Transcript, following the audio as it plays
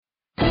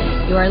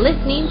You are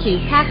listening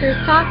to Packers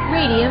Talk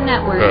Radio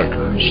Network.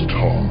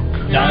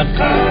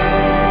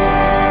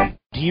 PackersTalk.com.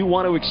 Do you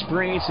want to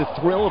experience the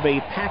thrill of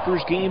a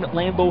Packers game at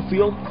Lambeau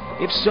Field?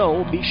 If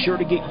so, be sure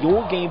to get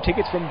your game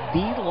tickets from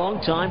the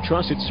longtime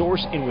trusted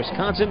source in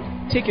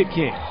Wisconsin, Ticket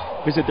King.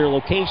 Visit their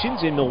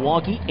locations in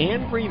Milwaukee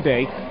and Green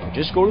Bay, or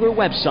just go to their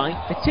website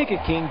at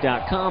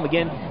ticketking.com.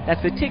 Again,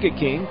 that's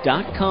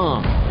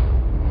theticketking.com.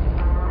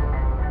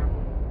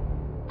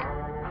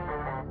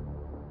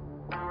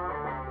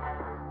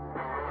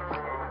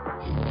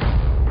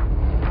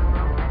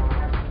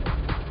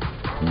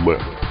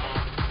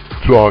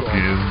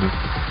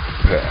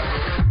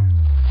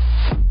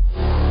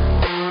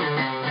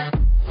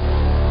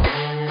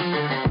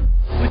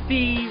 LempsTalkinPack. With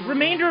the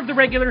remainder of the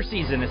regular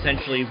season,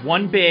 essentially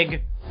one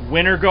big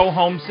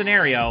win-or-go-home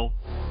scenario,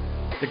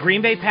 the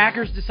Green Bay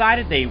Packers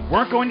decided they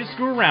weren't going to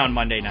screw around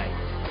Monday night.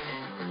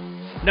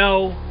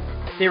 No,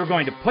 they were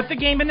going to put the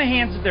game in the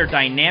hands of their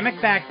dynamic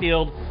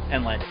backfield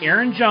and let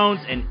Aaron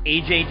Jones and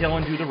A.J.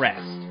 Dillon do the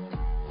rest.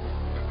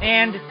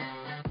 And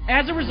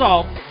as a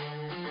result,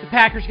 the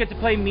Packers get to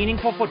play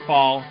meaningful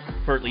football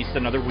for at least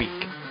another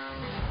week.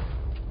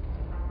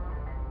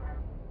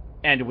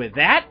 And with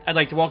that, I'd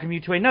like to welcome you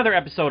to another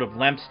episode of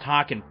Lemps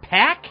Talkin'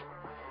 Pack.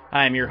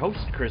 I'm your host,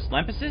 Chris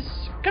Lempesis,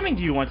 coming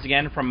to you once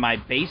again from my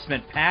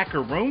basement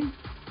Packer room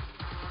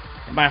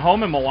in my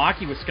home in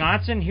Milwaukee,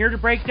 Wisconsin, here to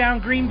break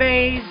down Green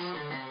Bay's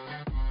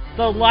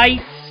 "The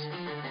lights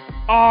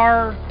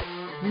are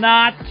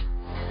not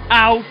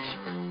out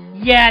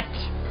yet"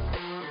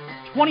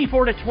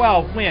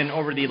 24-12 win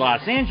over the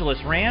Los Angeles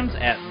Rams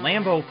at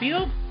Lambeau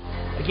Field,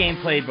 a game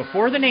played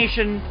before the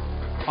nation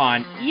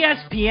on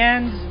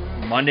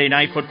ESPN's Monday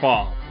Night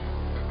Football.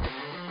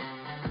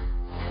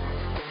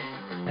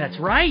 That's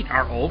right,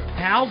 our old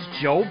pals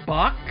Joe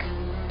Buck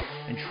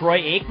and Troy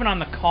Aikman on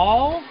the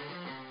call.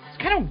 It's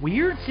kind of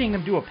weird seeing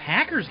them do a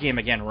Packers game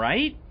again,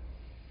 right?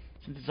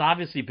 Since it's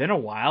obviously been a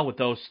while with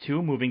those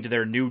two moving to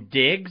their new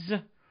digs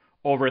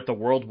over at the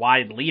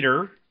Worldwide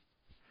Leader.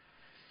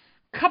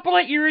 Couple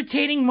of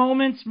irritating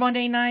moments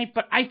Monday night,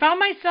 but I found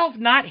myself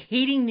not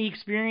hating the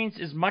experience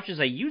as much as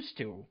I used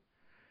to.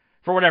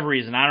 For whatever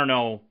reason, I don't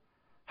know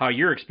how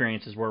your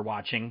experiences were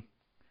watching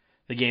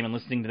the game and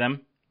listening to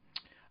them.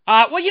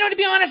 Well, to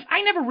be honest,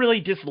 I never really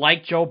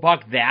disliked Joe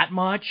Buck that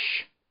much.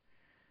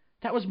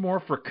 That was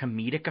more for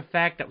comedic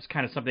effect. That was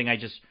kind of something I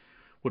just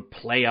would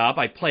play up.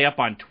 I play up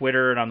on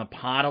Twitter and on the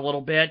pod a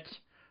little bit.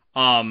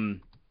 But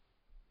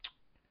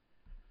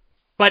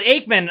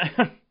Aikman,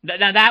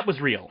 that was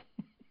real.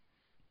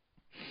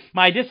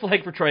 My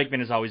dislike for Troy Aikman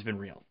has always been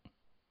real.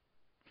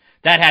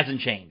 That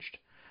hasn't changed.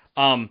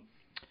 I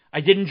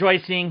did enjoy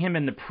seeing him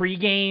in the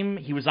pregame.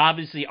 He was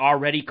obviously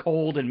already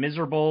cold and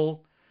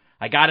miserable.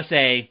 I gotta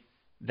say,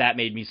 that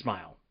made me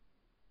smile.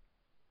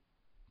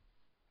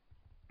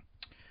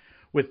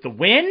 With the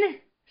win,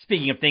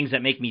 speaking of things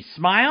that make me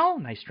smile,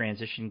 nice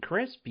transition,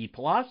 Chris, B+.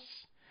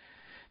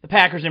 The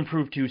Packers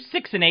improved to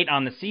 6-8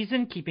 on the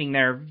season, keeping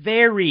their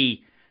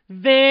very,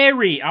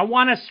 I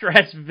want to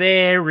stress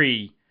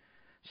very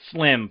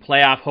slim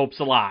playoff hopes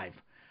alive.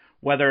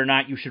 Whether or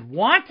not you should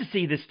want to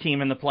see this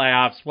team in the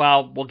playoffs,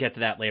 well, we'll get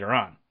to that later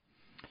on.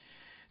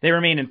 They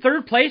remain in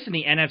third place in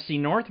the NFC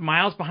North,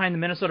 miles behind the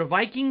Minnesota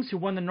Vikings, who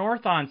won the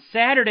North on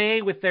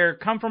Saturday with their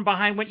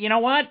come-from-behind win. You know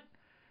what?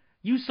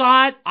 You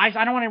saw it. I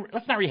don't want to.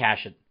 Let's not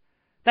rehash it.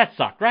 That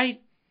sucked,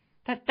 right?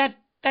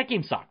 That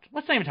game sucked.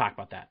 Let's not even talk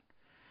about that.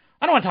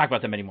 I don't want to talk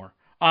about them anymore.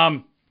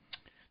 The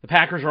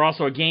Packers are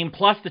also a game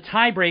plus the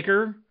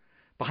tiebreaker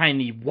behind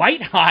the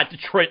white-hot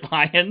Detroit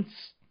Lions.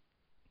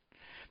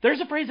 There's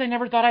a phrase I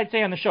never thought I'd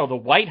say on the show, the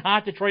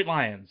white-hot Detroit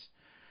Lions.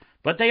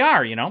 But they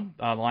are, The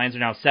Lions are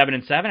now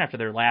 7-7 after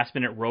their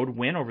last-minute road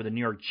win over the New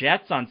York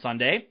Jets on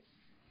Sunday.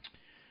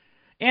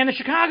 And the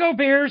Chicago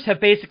Bears have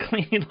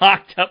basically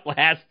locked up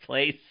last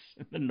place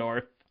in the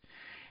North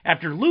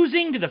after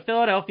losing to the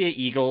Philadelphia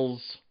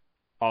Eagles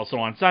also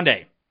on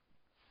Sunday.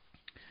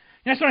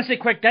 I just want to say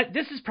quick that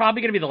this is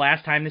probably going to be the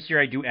last time this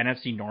year I do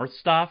NFC North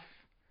stuff,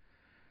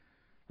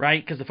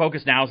 right? Because the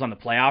focus now is on the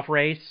playoff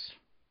race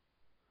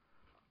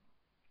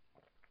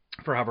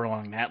for however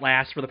long that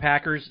lasts for the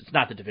Packers. It's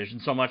not the division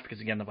so much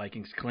because, again, the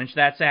Vikings clinched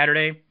that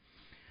Saturday.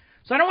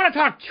 So I don't want to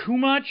talk too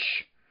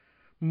much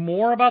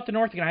more about the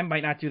North. Again, I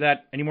might not do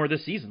that anymore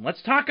this season.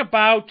 Let's talk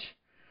about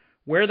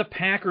where the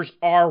Packers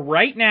are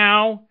right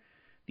now.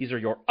 These are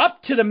your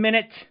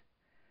up-to-the-minute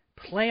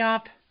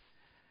playoff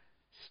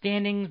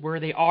standings,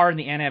 where they are in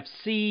the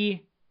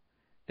NFC.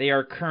 They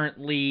are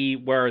currently,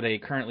 where are they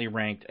currently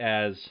ranked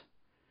as?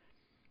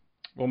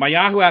 Well, my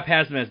Yahoo app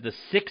has them as the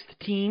 6th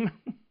team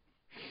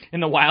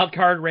in the wild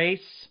card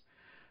race.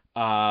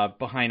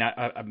 Behind,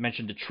 I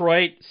mentioned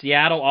Detroit,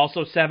 Seattle,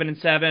 also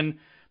 7-7.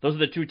 Those are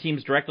the two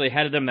teams directly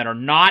ahead of them that are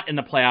not in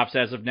the playoffs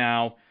as of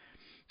now.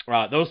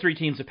 Those three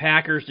teams, the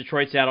Packers,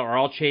 Detroit, Seattle, are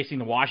all chasing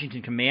the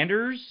Washington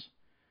Commanders,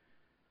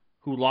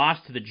 who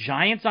lost to the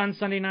Giants on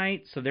Sunday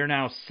night. So they're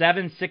now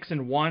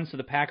 7-6-1. So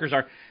the Packers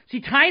are... See,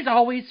 ties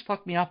always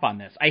fuck me up on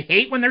this. I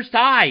hate when there's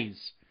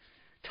ties.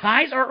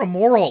 Ties are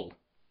immoral.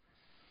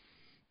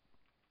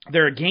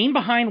 They're a game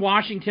behind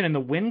Washington in the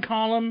win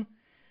column,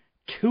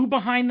 2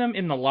 behind them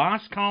in the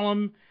loss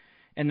column,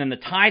 and then the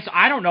ties.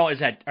 I don't know, what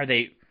is it,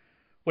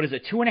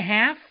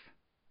 2.5? Is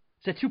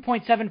it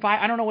 2.75?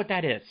 I don't know what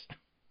that is.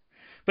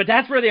 But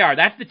that's where they are.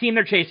 That's the team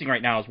they're chasing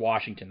right now is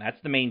Washington. That's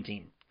the main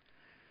team.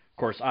 Of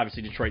course,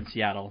 obviously Detroit and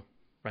Seattle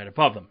right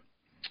above them.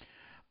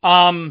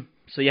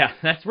 So yeah,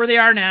 that's where they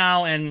are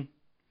now, and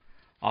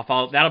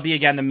that'll be,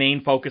 again, the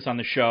main focus on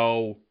the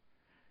show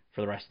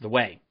for the rest of the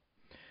way.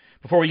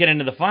 Before we get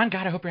into the fun,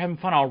 God, I hope you're having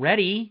fun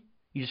already.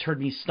 You just heard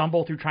me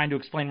stumble through trying to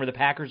explain where the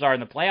Packers are in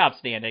the playoff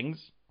standings.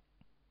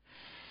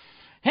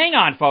 Hang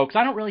on, folks.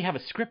 I don't really have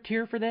a script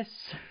here for this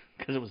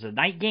because it was a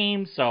night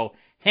game, so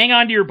hang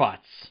on to your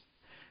butts.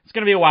 It's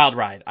going to be a wild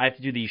ride. I have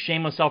to do the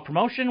shameless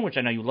self-promotion, which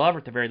I know you love or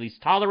at the very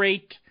least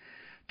tolerate.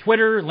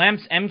 Twitter,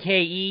 Lemps,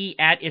 MKE,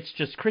 at It's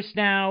Just Chris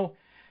Now.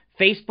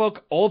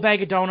 Facebook, Old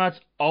Bag of Donuts,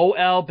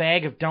 OL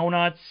Bag of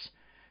Donuts.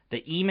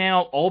 The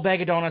email,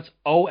 oldbagofdonuts,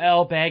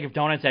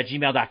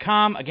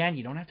 olbagofdonuts@gmail.com. Again,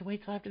 you don't have to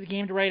wait till after the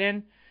game to write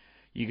in.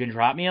 You can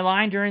drop me a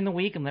line during the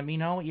week and let me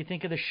know what you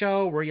think of the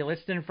show, where you're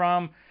listening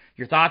from,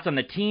 your thoughts on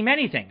the team,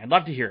 anything. I'd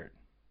love to hear it.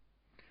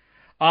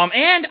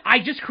 And I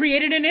just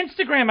created an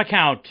Instagram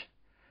account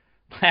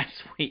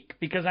last week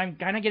because I'm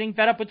kind of getting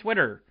fed up with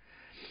Twitter.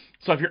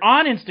 So if you're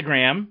on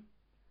Instagram,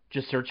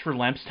 just search for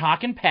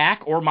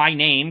LempsTalkinPack or my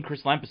name,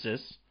 Chris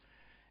Lempesis,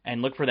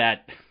 and look for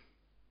that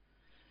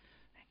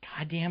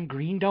goddamn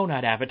green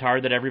donut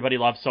avatar that everybody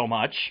loves so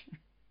much.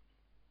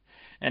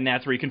 And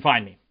that's where you can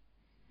find me.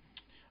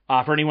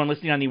 For anyone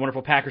listening on the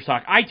Wonderful Packers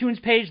Talk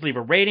iTunes page, leave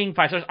a rating,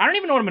 5 stars. I don't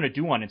even know what I'm going to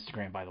do on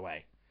Instagram, by the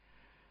way.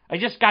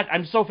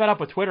 I'm so fed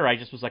up with Twitter, I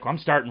just was like, well, I'm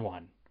starting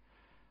one.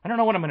 I don't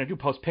know what I'm going to do,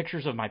 post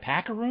pictures of my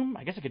Packer room?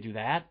 I guess I could do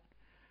that.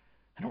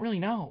 I don't really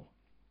know.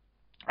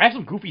 I have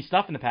some goofy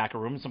stuff in the Packer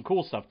room, and some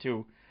cool stuff,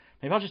 too.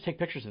 Maybe I'll just take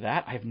pictures of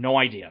that. I have no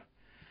idea.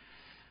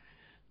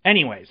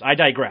 Anyways, I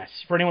digress.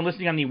 For anyone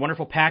listening on the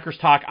Wonderful Packers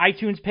Talk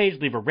iTunes page,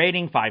 leave a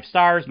rating, 5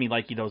 stars. Me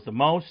like you those the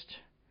most.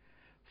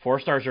 4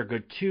 stars are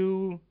good,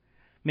 too.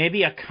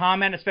 Maybe a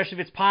comment, especially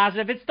if it's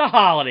positive. It's the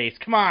holidays.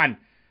 Come on.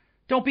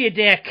 Don't be a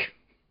dick.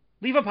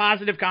 Leave a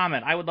positive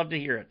comment. I would love to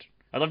hear it.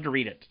 I'd love to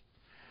read it.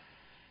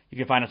 You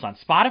can find us on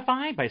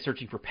Spotify by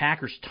searching for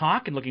Packers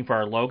Talk and looking for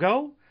our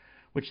logo,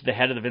 which is the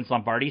head of the Vince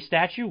Lombardi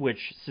statue,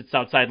 which sits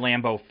outside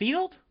Lambeau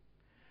Field.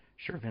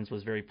 Sure, Vince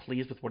was very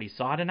pleased with what he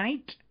saw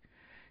tonight.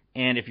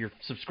 And if you're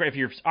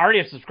already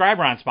a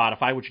subscriber on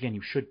Spotify, which again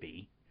you should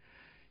be,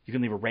 you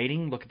can leave a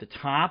rating. Look at the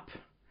top.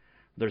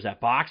 There's that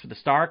box with the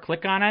star.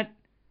 Click on it.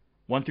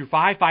 1 through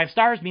 5, 5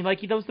 stars. Me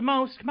like you those the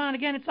most. Come on,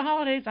 again, it's the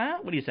holidays, huh?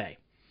 What do you say?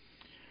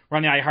 We're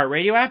on the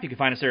iHeartRadio app. You can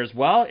find us there as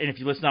well. And if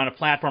you listen on a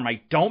platform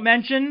I don't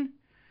mention,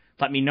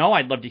 let me know.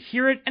 I'd love to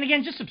hear it. And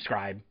again, just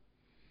subscribe.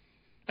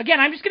 Again,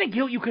 I'm just going to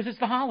guilt you because it's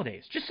the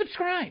holidays. Just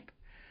subscribe.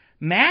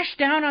 Mash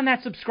down on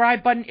that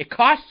subscribe button. It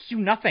costs you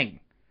nothing.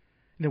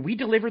 And then we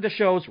deliver the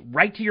shows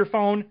right to your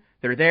phone.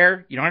 They're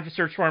there. You don't have to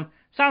search for them.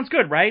 Sounds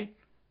good, right?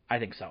 I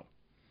think so.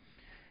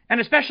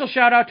 And a special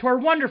shout out to our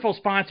wonderful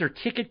sponsor,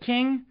 Ticket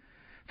King.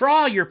 For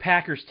all your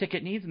Packers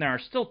ticket needs, and there are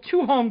still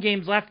 2 home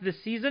games left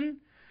this season,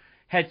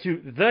 head to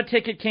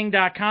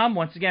theticketking.com.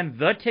 Once again,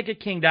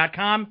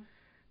 theticketking.com.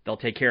 They'll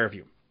take care of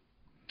you.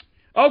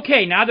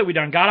 Okay, now that we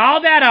done got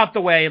all that out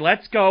the way,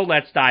 let's go.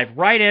 Let's dive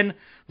right in.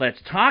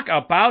 Let's talk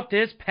about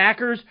this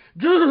Packers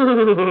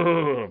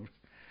dub.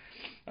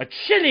 A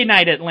chilly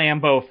night at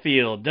Lambeau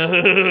Field.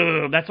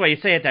 Dub. That's why you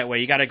say it that way.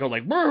 You got to go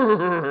like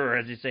brrr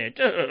as you say it.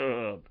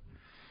 Dub.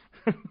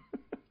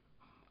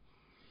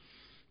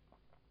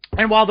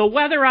 And while the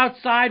weather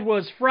outside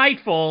was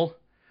frightful,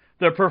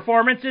 the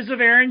performances of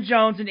Aaron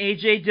Jones and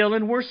A.J.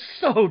 Dillon were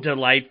so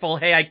delightful.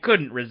 Hey, I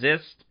couldn't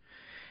resist.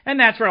 And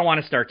that's where I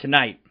want to start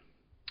tonight.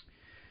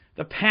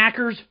 The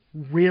Packers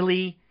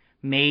really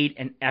made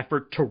an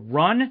effort to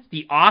run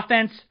the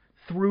offense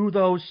through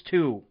those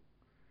 2.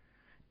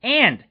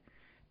 And,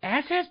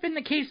 as has been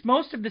the case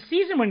most of the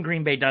season when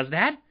Green Bay does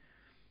that,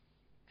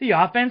 the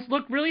offense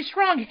looked really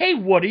strong. Hey,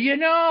 what do you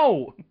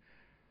know?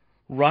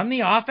 Run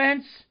the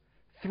offense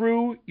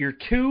through your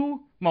 2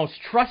 most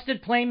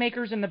trusted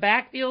playmakers in the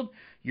backfield,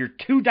 your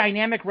 2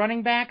 dynamic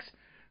running backs,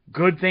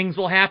 good things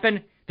will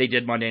happen. They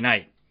did Monday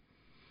night.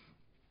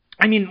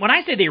 I mean, when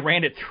I say they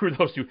ran it through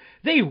those 2,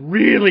 they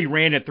really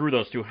ran it through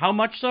those 2. How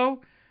much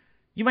so?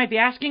 You might be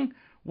asking.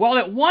 Well,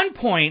 at one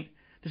point,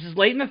 this is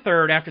late in the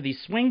third, after the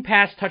swing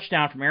pass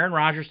touchdown from Aaron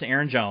Rodgers to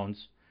Aaron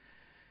Jones,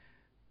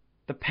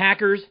 the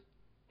Packers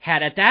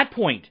had, at that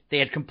point, they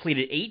had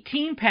completed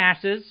 18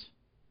 passes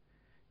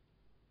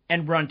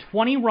and run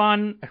 20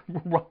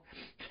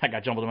 I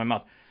got jumbled in my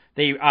mouth.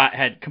 They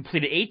had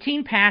completed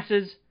 18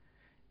 passes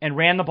and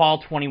ran the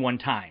ball 21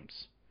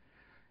 times.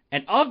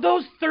 And of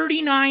those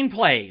 39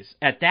 plays,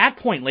 at that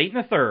point, late in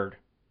the third,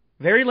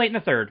 very late in the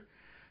third,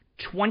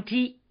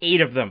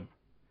 28 of them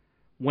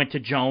went to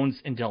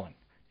Jones and Dillon.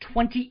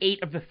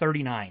 28 of the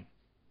 39.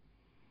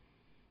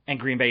 And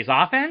Green Bay's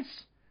offense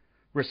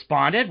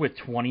responded with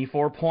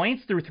 24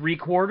 points through 3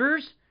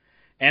 quarters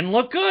and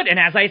looked good. And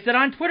as I said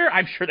on Twitter,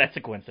 I'm sure that's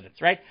a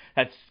coincidence, right?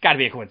 That's got to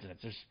be a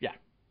coincidence.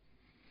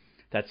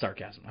 That's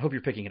sarcasm. I hope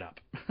you're picking it up.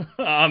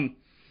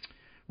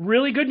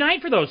 Really good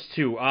night for those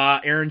two.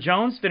 Aaron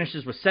Jones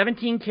finishes with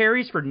 17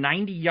 carries for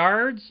 90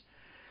 yards,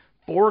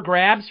 4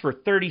 grabs for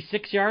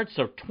 36 yards,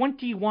 so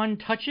 21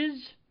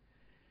 touches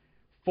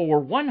for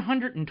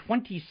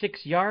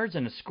 126 yards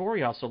and a score.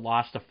 He also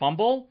lost a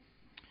fumble.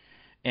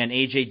 And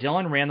A.J.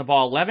 Dillon ran the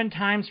ball 11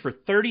 times for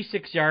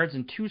 36 yards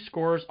and 2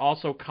 scores,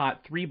 also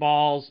caught 3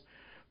 balls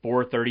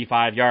for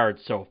 35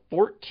 yards. So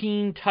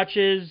 14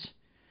 touches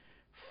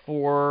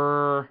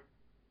for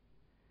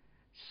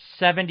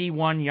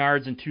 71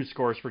 yards and 2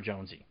 scores for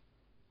Jonesy.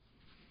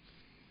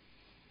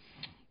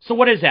 So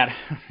what is that?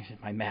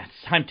 My math.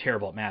 I'm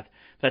terrible at math.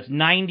 That's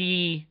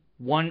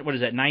 91. What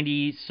is that?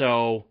 90.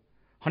 So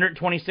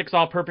 126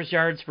 all-purpose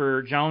yards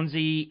for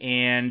Jonesy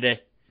and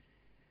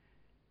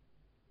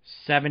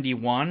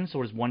 71. So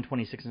it was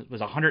 126. It was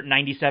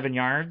 197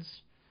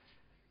 yards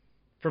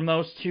from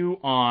those two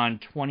on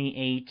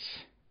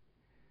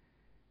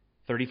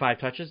 35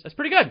 touches. That's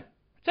pretty good.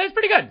 That's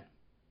pretty good.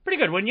 Pretty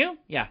good, wouldn't you?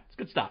 Yeah, it's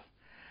good stuff.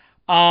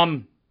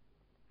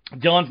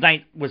 Dillon's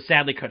night was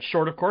sadly cut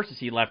short, of course, as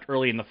he left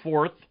early in the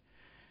fourth,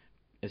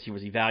 as he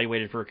was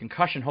evaluated for a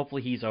concussion.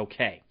 Hopefully he's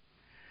okay.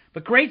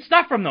 But great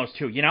stuff from those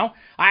two, you know.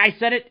 I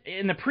said it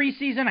in the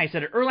preseason. I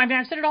said it early. I mean,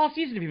 I've said it all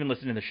season if you've been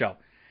listening to the show.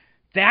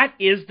 That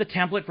is the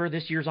template for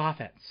this year's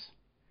offense.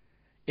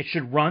 It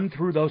should run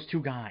through those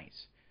two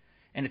guys.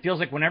 And it feels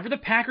like whenever the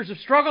Packers have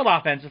struggled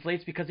offensively,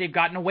 it's because they've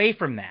gotten away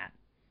from that.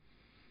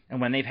 And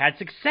when they've had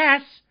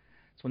success,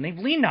 it's when they've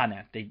leaned on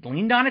that. They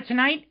leaned on it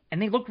tonight,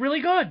 and they look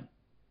really good.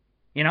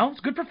 You know, it's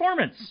a good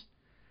performance.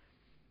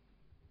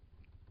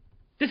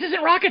 This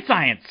isn't rocket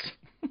science.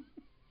 It's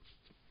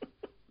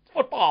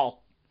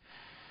football.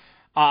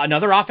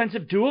 Another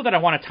offensive duo that I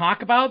want to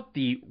talk about,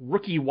 the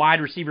rookie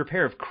wide receiver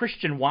pair of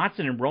Christian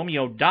Watson and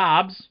Romeo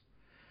Doubs.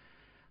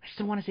 I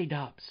still want to say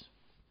Dubs,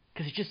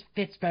 because it just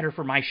fits better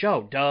for my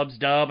show. Dub,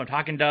 I'm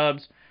talking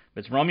Dubs,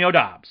 but it's Romeo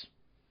Doubs.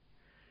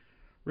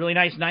 Really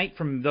nice night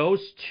from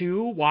those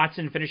two.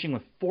 Watson finishing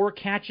with 4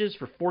 catches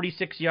for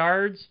 46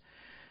 yards.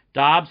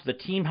 Doubs, the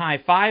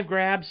team-high 5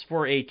 grabs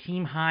for a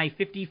team-high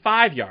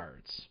 55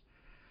 yards.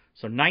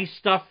 So nice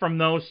stuff from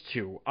those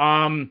two.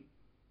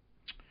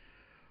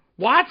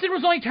 Watson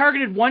was only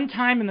targeted 1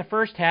 time in the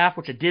first half,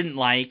 which I didn't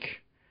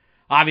like.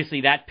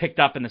 Obviously, that picked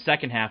up in the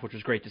second half, which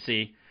was great to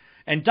see.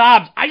 And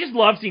Doubs, I just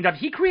love seeing Doubs.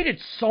 He created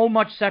so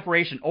much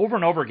separation over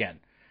and over again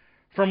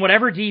from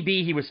whatever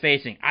DB he was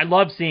facing. I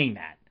love seeing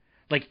that.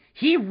 Like,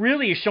 he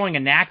really is showing a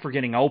knack for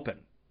getting open,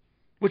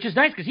 which is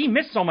nice because he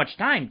missed so much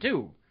time,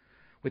 too,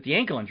 with the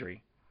ankle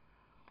injury.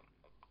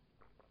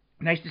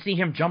 Nice to see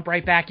him jump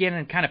right back in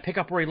and kind of pick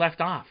up where he left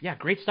off. Yeah,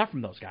 great stuff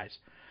from those guys.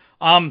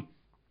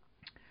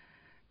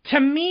 To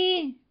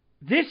me,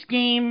 this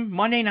game,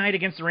 Monday night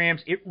against the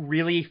Rams, it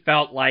really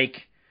felt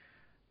like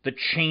the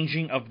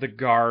changing of the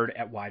guard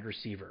at wide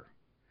receiver.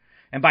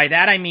 And by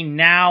that I mean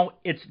now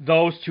it's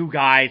those two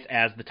guys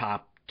as the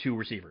top 2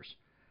 receivers.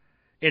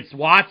 It's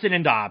Watson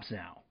and Doubs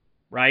now,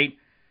 right?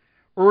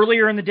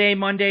 Earlier in the day,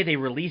 Monday, they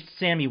released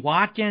Sammy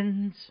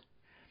Watkins.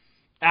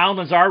 Al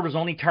Lazard was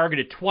only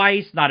targeted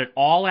twice, not at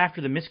all after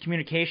the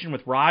miscommunication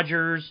with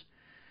Rodgers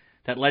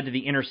that led to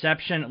the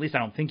interception. At least I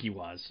don't think he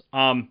was.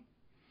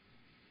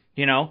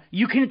 You know,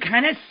 you can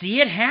kind of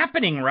see it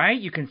happening, right?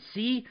 You can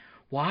see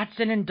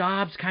Watson and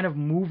Doubs kind of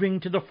moving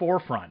to the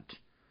forefront.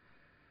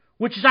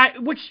 Which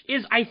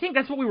is, I think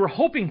that's what we were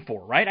hoping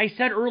for, right? I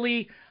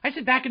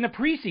said back in the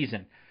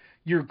preseason,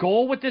 your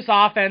goal with this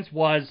offense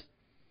was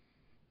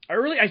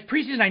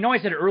preseason. I know I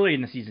said it early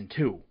in the season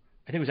too.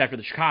 I think it was after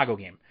the Chicago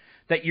game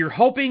that your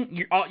hope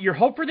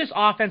for this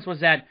offense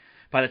was that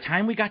by the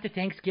time we got to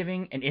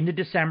Thanksgiving and into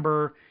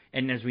December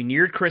and as we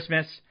neared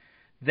Christmas,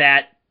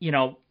 that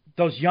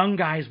those young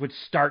guys would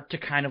start to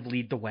kind of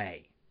lead the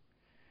way.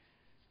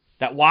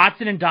 That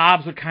Watson and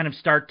Doubs would kind of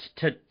start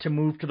to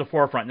move to the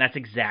forefront, and that's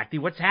exactly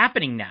what's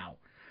happening now.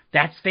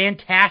 That's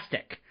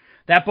fantastic.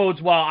 That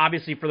bodes well,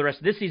 obviously, for the rest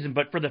of this season,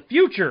 but for the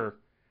future,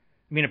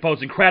 I mean, it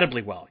bodes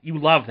incredibly well. You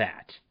love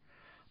that.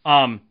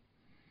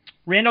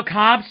 Randall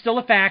Cobb's still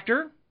a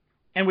factor,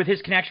 and with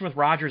his connection with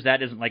Rodgers,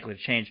 that isn't likely to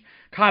change.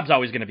 Cobb's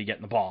always going to be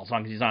getting the ball as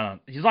long as he's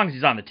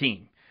on the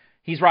team.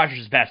 He's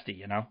Rodgers' bestie,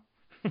 you know.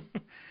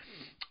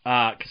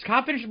 Because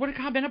Cobb finished. What did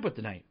Cobb end up with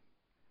tonight?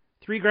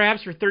 3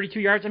 grabs for 32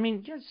 yards. I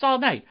mean, yeah,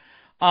 solid night.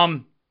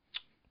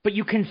 But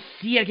you can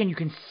see it again. You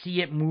can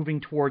see it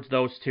moving towards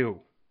those two.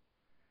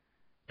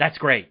 That's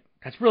great.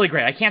 That's really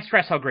great. I can't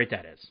stress how great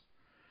that is.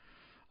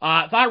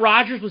 Thought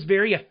Rodgers was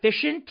very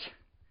efficient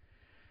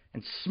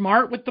and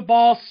smart with the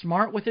ball,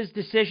 smart with his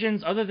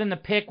decisions, other than the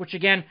pick, which,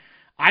 again,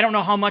 I don't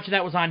know how much of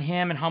that was on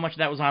him and how much of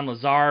that was on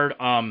Lazard.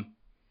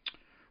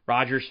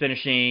 Rodgers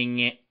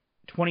finishing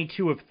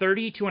 22 of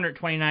 30,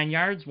 229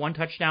 yards, 1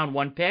 touchdown,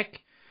 1 pick,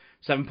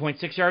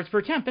 7.6 yards per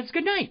attempt. That's a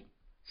good night.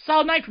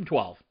 Solid night from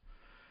 12.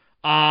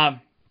 The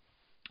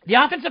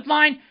offensive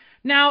line,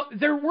 now,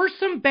 there were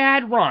some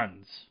bad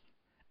runs.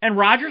 And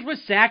Rodgers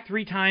was sacked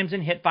 3 times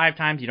and hit 5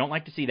 times. You don't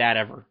like to see that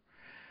ever.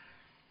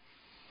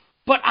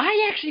 But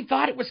I actually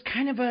thought it was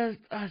kind of a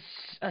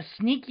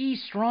sneaky,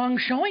 strong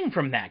showing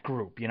from that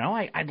group.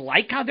 I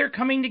like how they're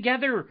coming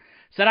together.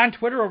 Said on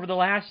Twitter over the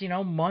last,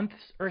 month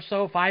or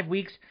so, 5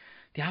 weeks,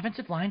 the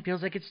offensive line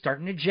feels like it's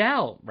starting to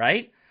gel,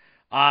 right?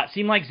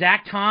 Seemed like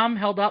Zach Tom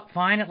held up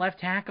fine at left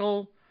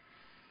tackle.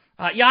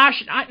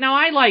 Yash, now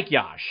I like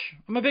Yash.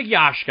 I'm a big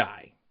Yash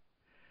guy.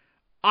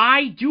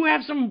 I do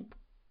have some,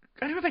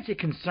 I don't know if I'd say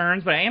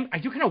concerns, but I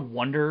do kind of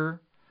wonder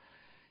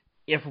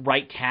if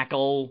right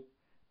tackle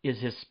is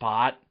his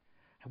spot.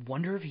 I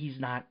wonder if he's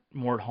not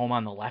more at home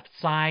on the left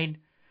side.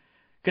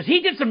 Because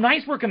he did some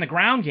nice work in the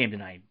ground game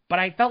tonight, but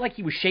I felt like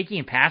he was shaky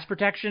in pass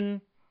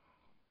protection,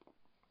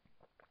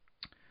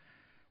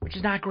 which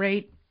is not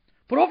great.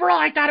 But overall,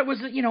 I thought it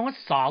was, a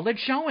solid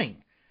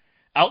showing.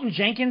 Elton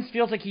Jenkins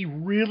feels like he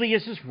really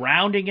is just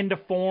rounding into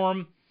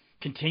form,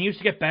 continues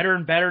to get better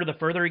and better the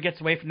further he gets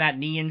away from that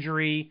knee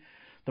injury.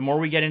 The more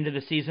we get into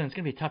the season, it's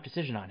going to be a tough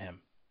decision on him.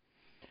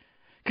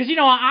 Because,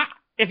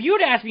 if you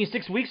had asked me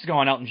 6 weeks ago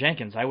on Elton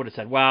Jenkins, I would have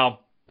said,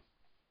 well,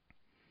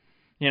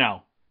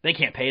 they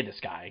can't pay this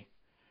guy.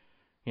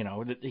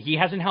 He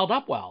hasn't held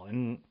up well,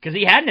 and because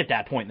he hadn't at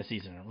that point in the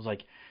season. It was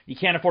like, you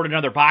can't afford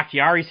another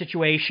Bakhtiari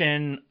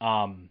situation.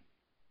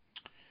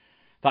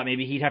 Thought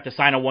maybe he'd have to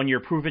sign a 1-year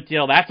prove-it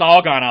deal. That's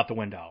all gone out the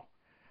window.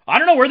 I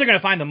don't know where they're going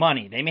to find the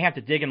money. They may have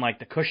to dig in like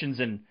the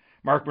cushions in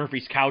Mark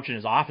Murphy's couch in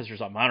his office or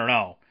something. I don't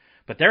know.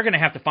 But they're going to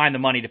have to find the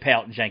money to pay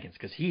Elton Jenkins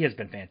because he has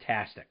been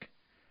fantastic.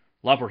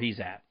 Love where he's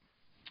at.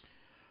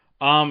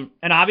 And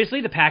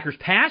obviously the Packers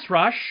pass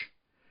rush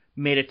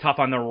made it tough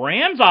on the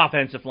Rams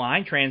offensive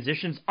line.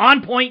 Transitions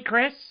on point,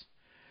 Chris.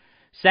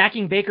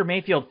 Sacking Baker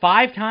Mayfield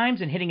 5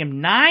 times and hitting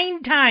him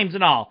 9 times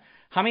in all.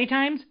 How many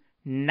times?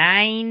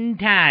 9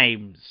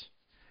 times.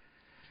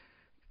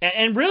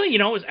 And really,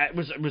 it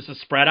was a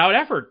spread out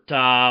effort.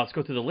 Let's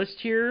go through the list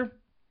here.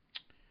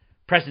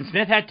 Preston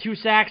Smith had 2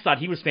 sacks. Thought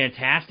he was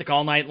fantastic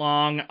all night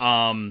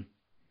long.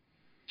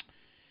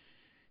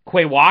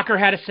 Quay Walker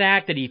had a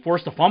sack that he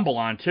forced a fumble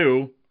on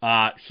too.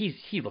 He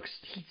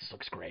just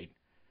looks great.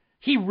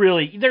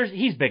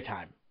 He's big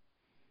time.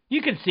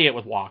 You can see it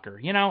with Walker.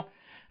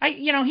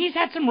 He's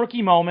had some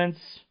rookie moments,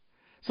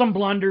 some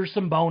blunders,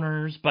 some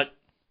boners, but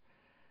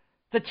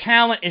the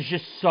talent is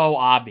just so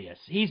obvious.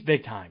 He's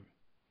big time.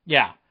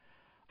 Yeah.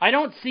 I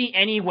don't see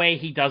any way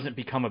he doesn't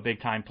become a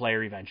big time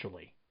player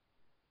eventually.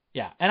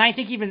 Yeah. And I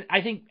think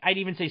I'd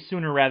even say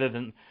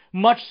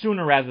much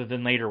sooner rather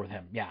than later with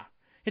him. Yeah.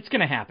 It's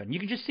going to happen. You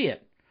can just see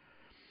it.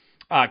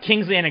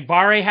 Kingsley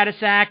Enagbare had a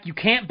sack. You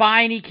can't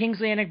buy any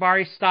Kingsley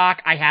Enagbare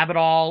stock. I have it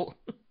all.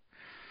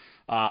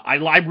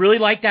 I really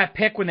like that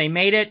pick when they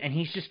made it, and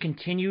he's just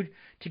continued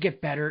to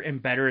get better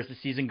and better as the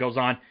season goes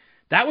on.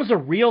 That was a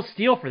real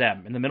steal for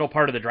them in the middle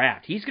part of the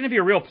draft. He's going to be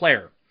a real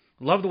player.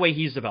 Love the way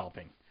he's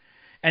developing.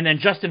 And then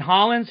Justin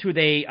Hollins, who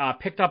they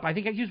picked up, I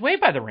think he was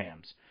waived by the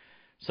Rams.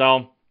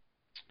 So,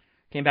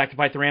 came back to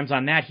bite the Rams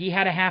on that. He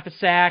had a half a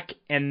sack,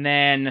 and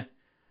then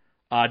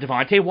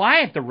Devontae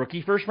Wyatt, the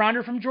rookie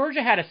first-rounder from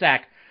Georgia, had a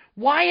sack.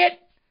 Wyatt,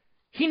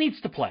 he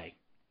needs to play.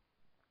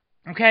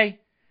 Okay?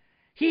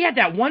 He had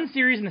that one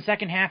series in the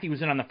second half. He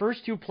was in on the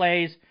first 2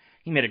 plays.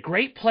 He made a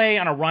great play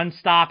on a run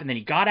stop, and then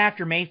he got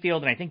after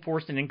Mayfield and I think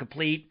forced an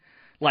incomplete.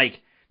 The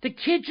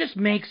kid just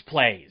makes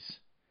plays.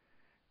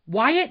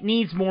 Wyatt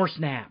needs more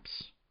snaps.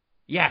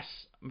 Yes,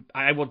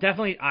 I will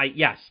definitely,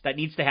 yes, that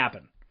needs to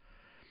happen.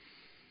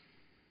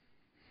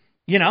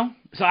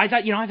 So I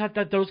thought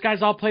that those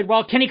guys all played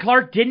well. Kenny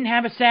Clark didn't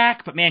have a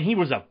sack, but man, he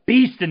was a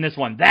beast in this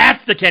one.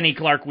 That's the Kenny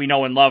Clark we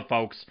know and love,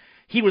 folks.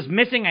 He was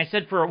missing. I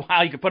said for a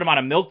while you could put him on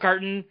a milk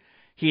carton.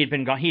 He had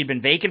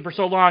been vacant for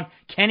so long.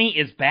 Kenny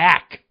is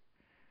back.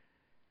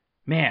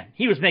 Man,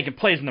 he was making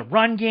plays in the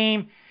run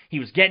game. He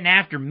was getting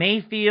after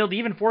Mayfield. He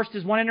even forced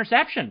his 1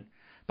 interception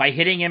by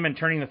hitting him and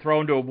turning the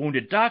throw into a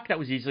wounded duck that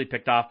was easily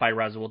picked off by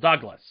Rasul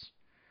Douglas.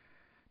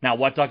 Now,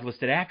 what Douglas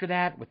did after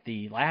that with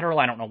the lateral,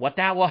 I don't know what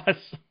that was.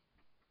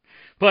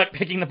 But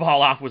picking the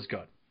ball off was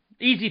good.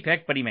 Easy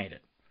pick, but he made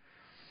it.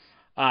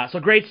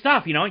 So great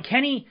stuff, And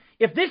Kenny,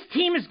 if this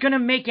team is going to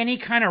make any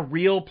kind of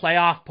real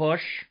playoff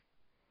push,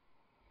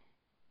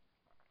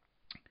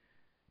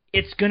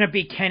 it's going to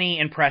be Kenny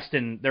and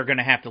Preston. They're going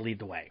to have to lead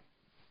the way.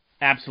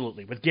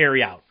 Absolutely, with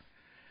Gary out.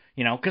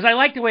 Because I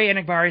like the way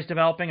Enagbare is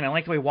developing, and I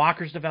like the way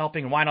Walker's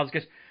developing, and Wyatt all this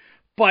guys.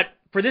 But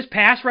for this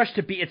pass rush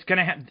to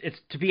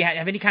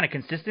have any kind of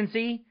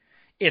consistency,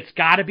 it's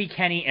got to be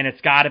Kenny and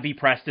it's got to be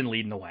Preston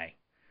leading the way.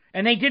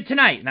 And they did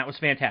tonight, and that was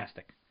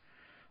fantastic.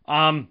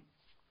 Now,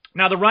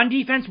 the run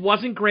defense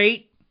wasn't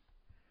great.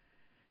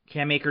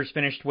 Cam Akers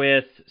finished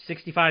with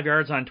 65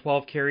 yards on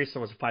 12 carries, so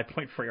it was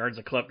 5.4 yards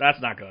a clip.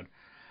 That's not good.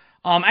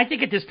 I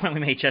think at this point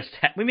we may just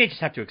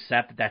have to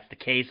accept that that's the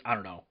case. I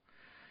don't know.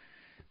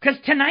 Because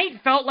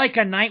tonight felt like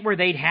a night where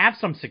they'd have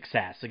some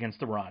success against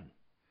the run.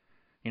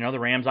 The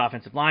Rams'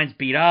 offensive line's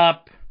beat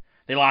up.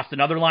 They lost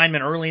another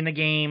lineman early in the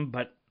game,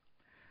 but,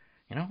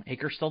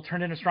 Akers still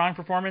turned in a strong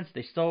performance.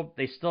 They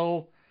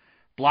still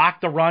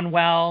blocked the run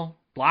well,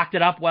 blocked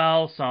it up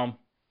well, so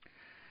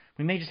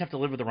we may just have to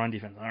live with the run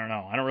defense. I don't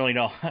know. I don't really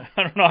know. I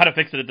don't know how to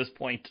fix it at this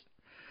point.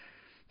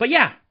 But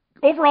yeah,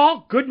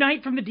 overall, good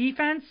night from the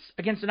defense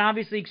against an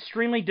obviously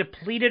extremely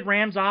depleted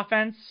Rams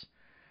offense.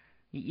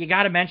 You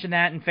got to mention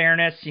that in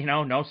fairness.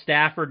 No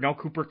Stafford, no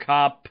Cooper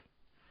Kupp.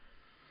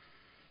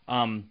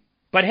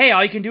 But hey,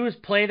 all you can do is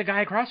play the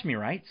guy across from you,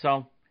 right?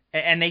 So,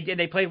 and they did.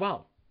 They played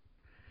well.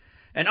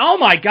 And oh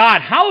my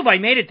God, how have I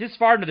made it this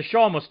far into the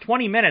show? Almost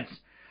 20 minutes.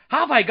 How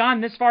have I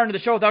gone this far into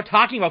the show without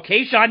talking about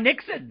Keyshawn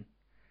Nixon?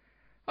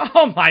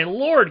 Oh my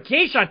Lord,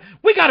 Keyshawn.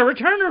 We got a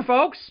returner,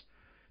 folks.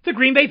 The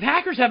Green Bay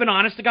Packers have an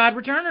honest-to-God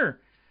returner.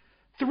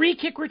 3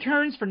 kick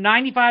returns for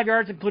 95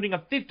 yards, including a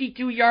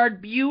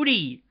 52-yard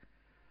beauty.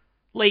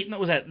 In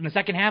the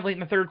second half, late in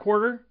the third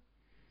quarter?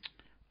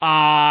 2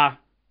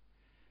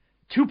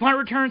 punt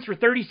returns for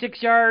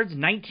 36 yards,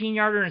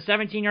 19-yarder and a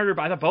 17-yarder.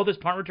 I thought both his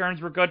punt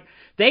returns were good.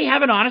 They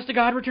have an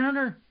honest-to-God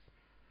returner.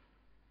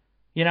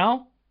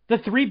 The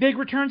 3 big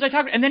returns I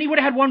talked about. And then he would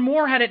have had one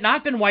more had it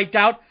not been wiped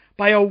out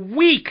by a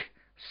weak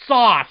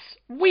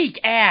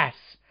ass,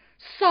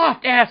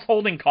 soft-ass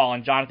holding call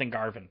on Jonathan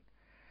Garvin.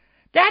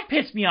 That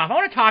pissed me off. I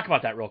want to talk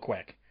about that real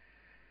quick.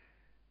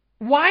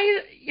 Why,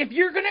 if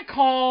you're going to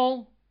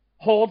call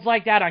holds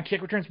like that on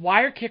kick returns,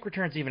 why are kick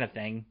returns even a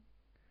thing?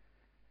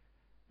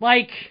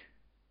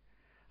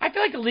 I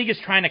feel like the league is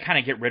trying to kind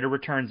of get rid of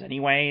returns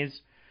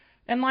anyways.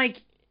 And,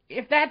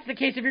 if that's the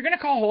case, if you're going to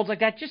call holds like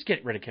that, just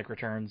get rid of kick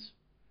returns.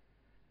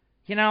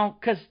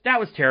 Because that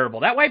was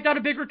terrible. That wiped out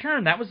a big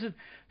return. That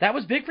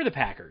was big for the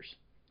Packers.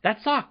 That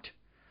sucked.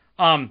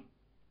 Now,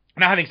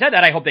 having said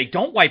that, I hope they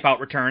don't wipe out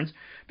returns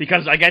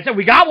because, like I said,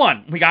 we got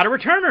one. We got a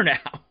returner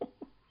now.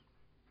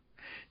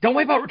 Don't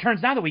wipe out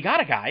returns now that we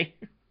got a guy.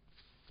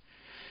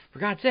 For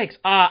God's sakes.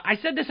 I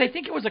said this, I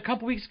think it was a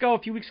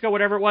few weeks ago,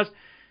 whatever it was.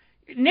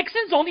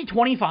 Nixon's only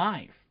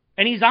 25,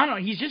 and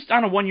he's just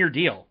on a 1-year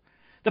deal.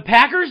 The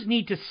Packers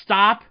need to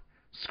stop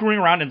screwing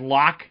around and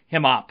lock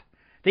him up.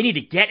 They need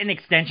to get an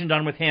extension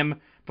done with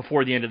him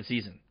before the end of the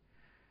season.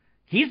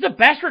 He's the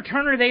best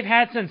returner they've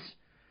had since,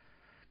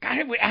 God,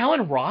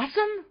 Allen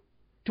Rossum?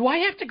 Do I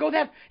have to go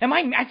that? I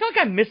feel like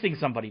I'm missing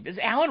somebody. Is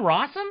Allen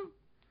Rossum?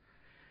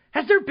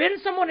 Has there been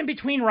someone in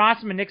between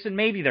Rossum and Nixon?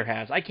 Maybe there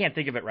has. I can't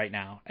think of it right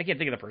now. I can't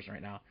think of the person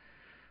right now.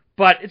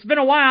 But it's been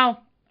a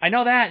while. I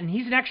know that, and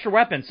he's an extra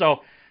weapon.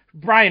 So,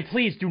 Brian,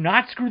 please do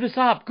not screw this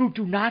up. Goop,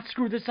 do not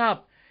screw this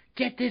up.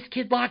 Get this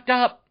kid locked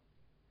up.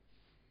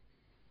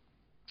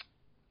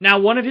 Now,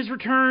 one of his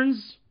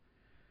returns,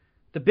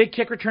 the big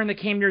kick return that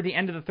came near the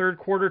end of the third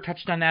quarter,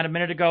 touched on that a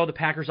minute ago. The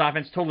Packers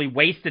offense totally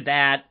wasted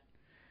that.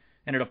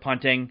 Ended up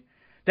punting.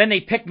 Then they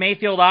picked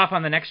Mayfield off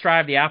on the next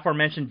drive, the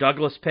aforementioned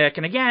Douglas pick.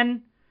 And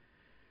again,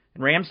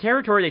 in Rams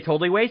territory, they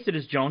totally wasted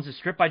as Jones is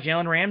stripped by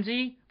Jalen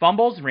Ramsey,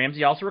 fumbles.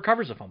 Ramsey also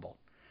recovers a fumble.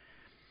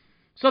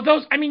 So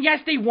yes,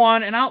 they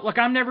won. And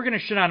I'm never going to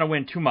shit on a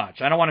win too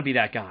much. I don't want to be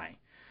that guy.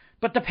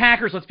 But the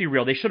Packers, let's be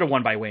real, they should have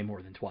won by way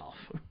more than 12.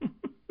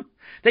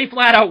 They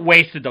flat out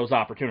wasted those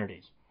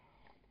opportunities.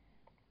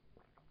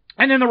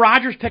 And then the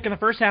Rodgers pick in the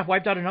first half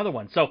wiped out another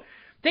one. So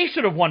they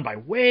should have won by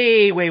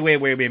way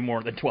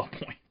more than 12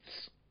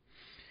 points.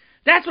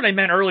 That's what I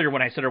meant earlier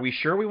when I said, are we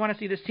sure we want to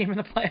see this team in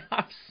the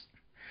playoffs?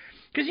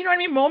 Because, you know what I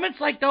mean? Moments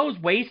like those,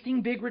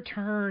 wasting big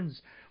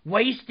returns,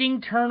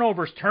 wasting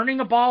turnovers, turning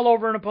the ball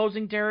over in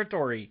opposing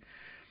territory.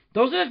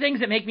 Those are the things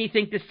that make me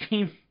think this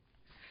team...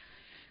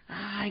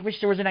 I wish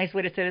there was a nice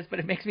way to say this, but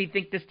it makes me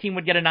think this team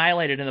would get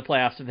annihilated in the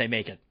playoffs if they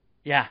make it.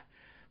 Yeah.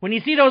 When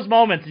you see those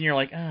moments and you're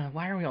like,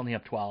 why are we only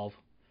up 12?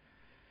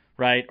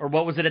 Right? Or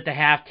what was it at the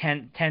half?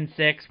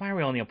 10-6? Why are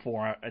we only up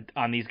 4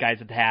 on these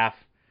guys at the half?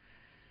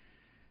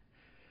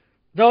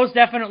 Those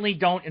definitely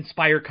don't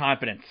inspire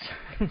confidence.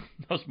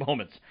 Those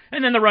moments.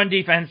 And then the run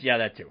defense, yeah,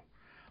 that too.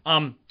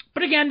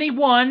 But again, they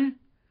won.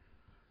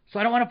 So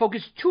I don't want to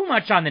focus too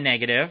much on the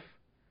negative.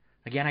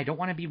 Again, I don't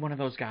want to be one of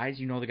those guys.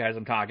 You know the guys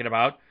I'm talking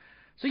about.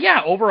 So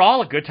yeah,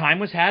 overall, a good time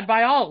was had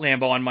by all at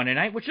Lambeau on Monday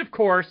night, which of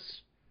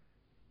course,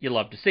 you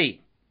love to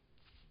see.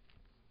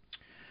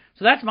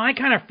 So that's my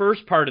kind of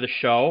first part of the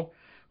show.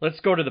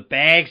 Let's go to the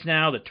bags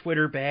now, the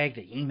Twitter bag,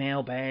 the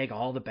email bag,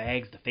 all the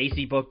bags, the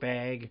Facebook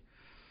bag,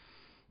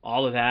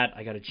 all of that.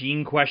 I got a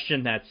Gene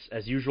question that's,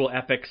 as usual,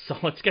 epic, so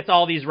let's get to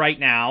all these right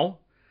now.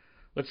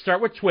 Let's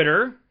start with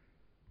Twitter.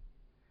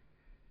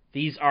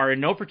 These are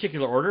in no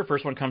particular order.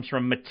 First one comes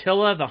from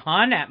Matilla the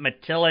Hun at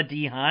Matilla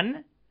D.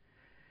 Hun.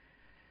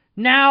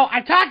 Now,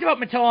 I talked about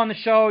Matilla on the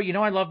show. You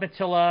know I love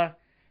Matilla.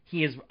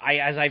 He is,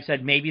 as I've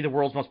said, maybe the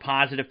world's most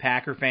positive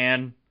Packer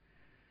fan.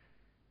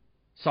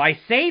 So I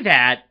say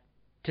that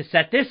to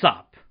set this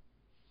up.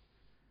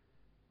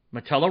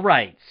 Matilla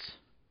writes,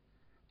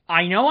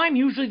 I know I'm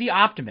usually the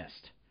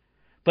optimist,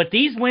 but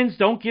these wins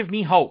don't give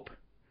me hope.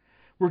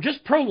 We're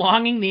just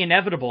prolonging the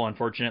inevitable,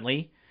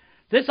 unfortunately.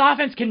 This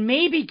offense can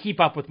maybe keep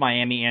up with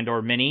Miami and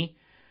or Minnie,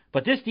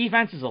 but this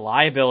defense is a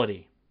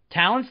liability.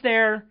 Talent's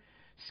there,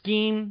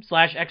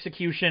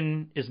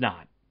 scheme/execution is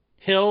not.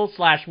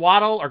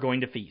 Hill/Waddle are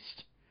going to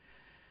feast.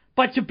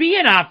 But to be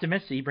an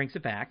optimist, he brings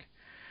it back.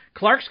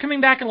 Clark's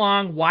coming back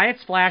along,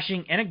 Wyatt's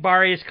flashing,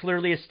 Enikbari is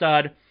clearly a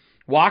stud,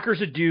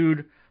 Walker's a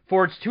dude,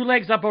 Ford's 2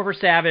 legs up over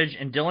Savage,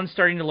 and Dylan's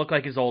starting to look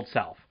like his old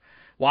self.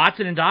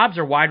 Watson and Dobbs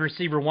are wide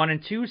receiver 1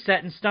 and 2,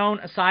 set in stone.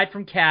 Aside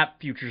from Cap,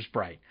 future's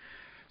bright.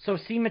 So,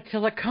 see,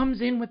 Matilla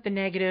comes in with the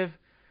negative,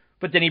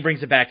 but then he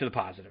brings it back to the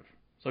positive.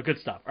 So, good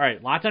stuff. All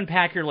right, lots to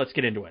unpack here. Let's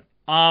get into it.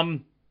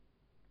 Yeah,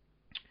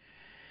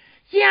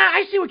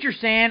 I see what you're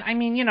saying. I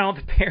mean,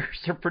 the Bears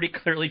are pretty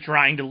clearly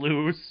trying to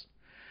lose.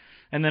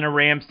 And then a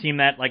Rams team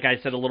that, like I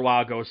said a little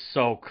while ago, is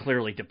so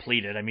clearly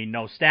depleted. I mean,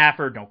 no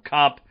Stafford, no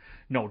Kupp,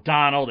 no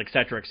Donald,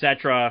 etc.,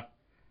 etc.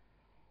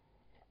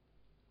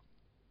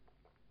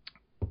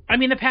 I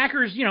mean, the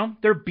Packers,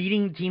 they're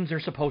beating teams they're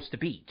supposed to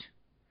beat.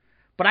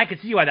 But I could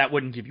see why that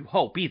wouldn't give you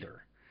hope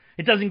either.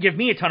 It doesn't give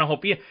me a ton of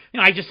hope.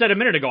 I just said a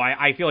minute ago,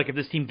 I feel like if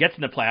this team gets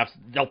in the playoffs,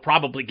 they'll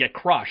probably get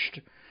crushed.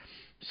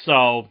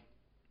 So,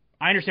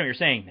 I understand what you're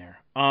saying there.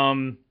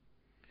 And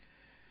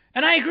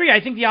I agree.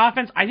 I think the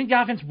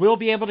offense will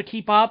be able to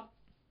keep up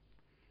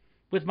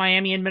with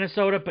Miami and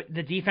Minnesota, but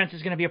the defense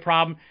is going to be a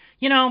problem.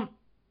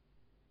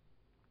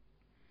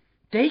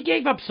 They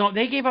gave up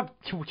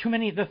too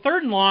many. The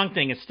third and long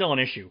thing is still an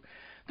issue.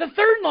 The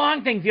third and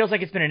long thing feels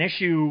like it's been an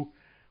issue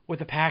with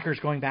the Packers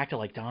going back to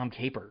like Dom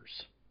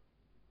Capers,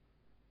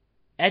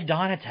 Ed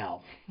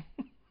Donatel,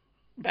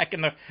 back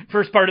in the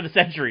first part of the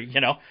century.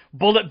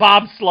 Bullet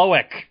Bob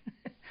Slowick.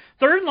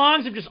 Third and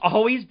longs have just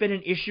always been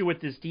an issue with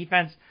this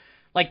defense.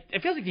 Like,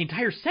 it feels like the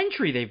entire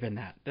century they've been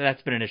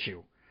that's been an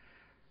issue.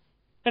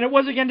 And it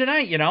was again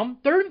tonight,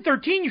 3rd and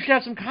 13, you should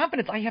have some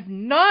confidence. I have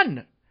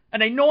none.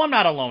 And I know I'm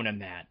not alone in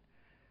that.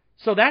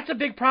 So that's a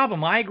big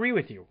problem. I agree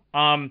with you.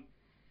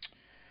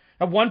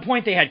 At one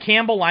point, they had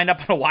Campbell lined up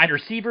on a wide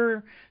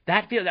receiver.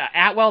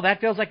 Atwell,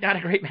 that feels like not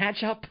a great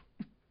matchup.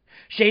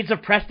 Shades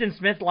of Preston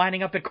Smith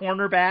lining up at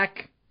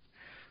cornerback.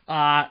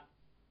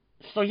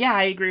 So yeah,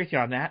 I agree with you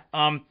on that.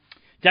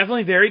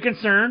 Definitely very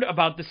concerned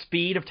about the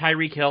speed of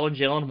Tyreek Hill and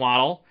Jalen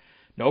Waddle.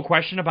 No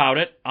question about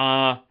it.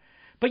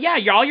 But yeah,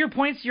 all your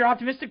points, your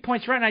optimistic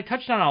points, right? And I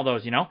touched on all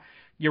those,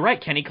 You're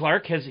right. Kenny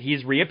Clark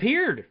he's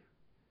reappeared.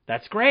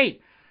 That's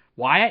great.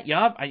 Wyatt,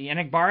 yup.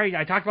 Enikbari,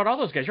 I talked about all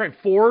those guys, right?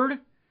 Ford.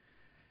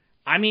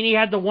 I mean, he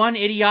had the one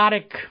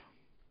idiotic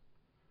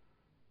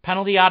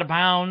penalty out of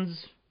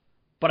bounds,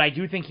 but I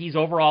do think he's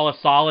overall a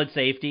solid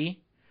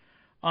safety.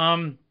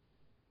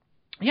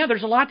 Yeah,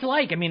 there's a lot to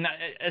like. I mean,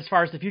 as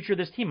far as the future of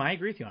this team, I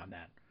agree with you on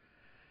that.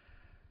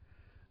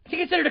 I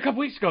think I said it a couple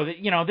weeks ago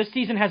that, this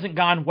season hasn't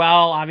gone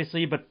well,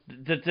 obviously, but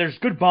there's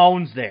good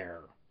bones there.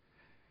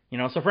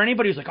 So for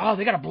anybody who's like, oh,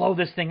 they got to blow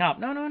this thing up.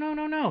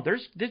 No.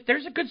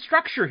 There's a good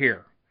structure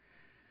here.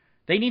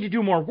 They need to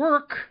do more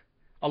work,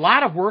 a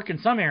lot of work in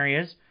some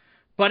areas,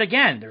 but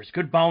again, there's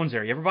good bones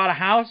there. You ever bought a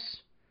house?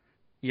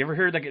 You ever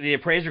hear the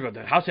appraiser go,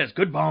 the house has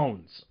good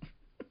bones?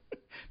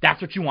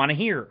 That's what you want to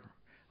hear.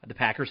 The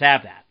Packers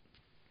have that.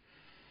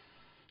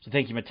 So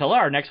thank you, Matilla.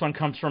 Our next one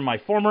comes from my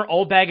former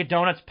Old Bag of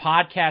Donuts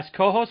podcast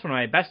co-host, one of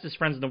my bestest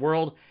friends in the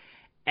world,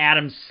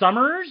 Adam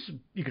Summers.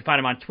 You can find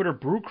him on Twitter,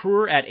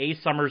 brewcrewer at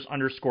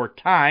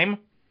 @asummers_time.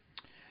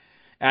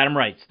 Adam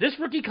writes, this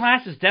rookie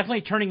class is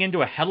definitely turning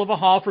into a hell of a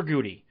haul for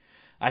Goody.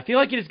 I feel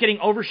like it is getting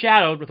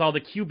overshadowed with all the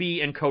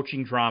QB and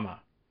coaching drama.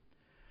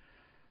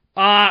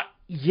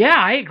 Yeah,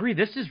 I agree.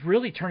 This is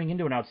really turning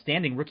into an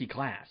outstanding rookie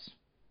class.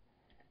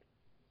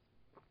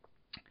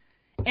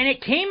 And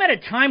it came at a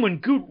time when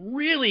Goot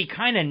really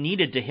kind of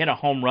needed to hit a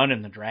home run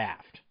in the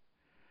draft.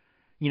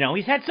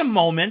 He's had some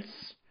moments.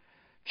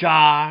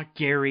 Ja,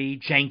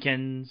 Gary,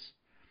 Jenkins.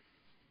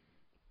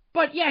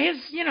 But yeah,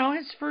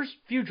 his first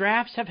few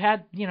drafts have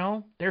had,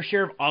 their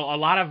share of a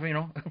lot of,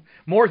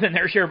 more than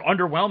their share of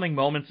underwhelming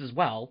moments as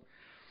well.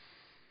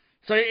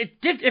 So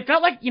it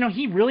felt like,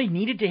 he really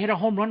needed to hit a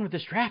home run with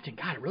this draft. And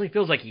God, it really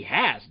feels like he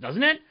has,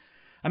 doesn't it?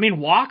 I mean,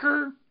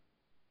 Walker,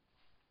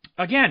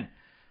 again,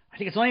 I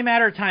think it's only a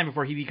matter of time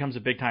before he becomes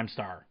a big-time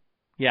star.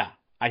 Yeah,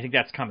 I think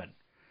that's coming.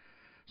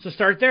 So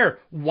start there.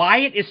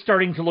 Wyatt is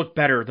starting to look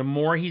better the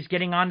more he's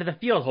getting onto the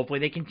field. Hopefully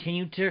they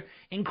continue to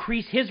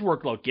increase his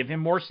workload, give him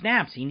more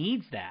snaps. He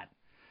needs that.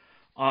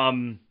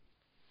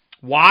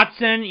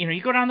 Watson,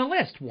 you go down the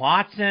list.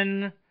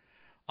 Watson,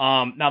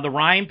 now the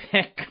Ryan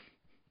pick,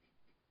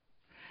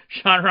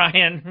 Sean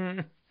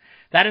Ryan,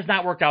 that has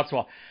not worked out so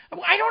well.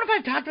 I don't know if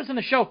I've talked about this on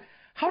the show.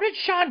 How did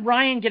Sean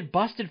Ryan get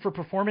busted for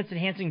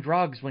performance-enhancing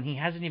drugs when he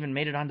hasn't even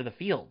made it onto the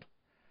field?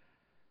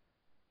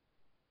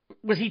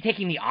 Was he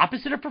taking the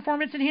opposite of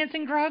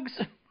performance-enhancing drugs?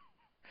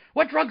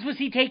 What drugs was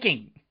he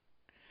taking?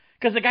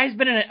 Because the guy's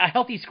been in a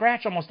healthy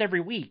scratch almost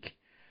every week.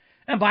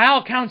 And by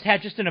all accounts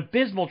had just an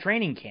abysmal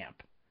training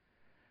camp.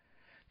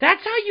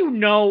 That's how you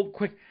know,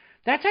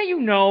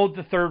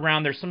 the third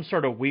round there's some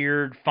sort of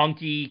weird,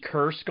 funky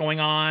curse going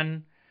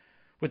on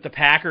with the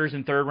Packers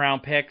and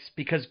third-round picks.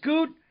 Because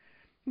Goot,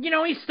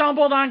 he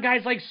stumbled on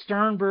guys like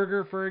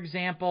Sternberger, for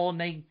example,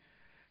 and they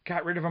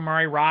got rid of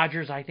Amari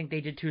Rodgers. I think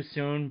they did too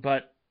soon,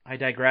 but I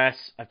digress.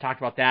 I've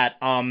talked about that.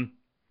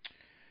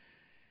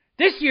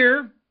 This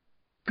year,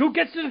 Goot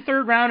gets to the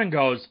third round and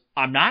goes,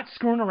 I'm not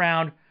screwing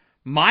around.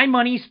 My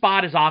money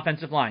spot is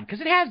offensive line, because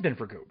it has been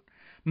for Goot.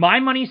 My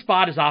money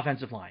spot is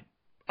offensive line.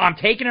 I'm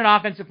taking an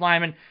offensive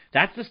lineman.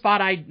 That's the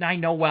spot I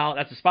know well.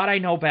 That's the spot I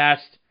know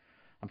best.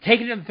 I'm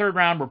taking it in the third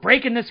round. We're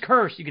breaking this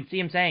curse. You can see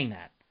him saying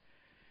that.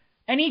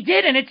 And he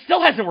did, and it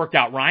still hasn't worked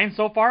out, Ryan,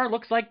 so far. It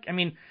looks like,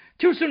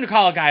 too soon to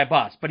call a guy a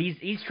bust, but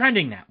he's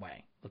trending that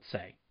way, let's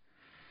say.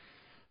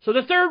 So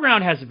the third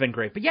round hasn't been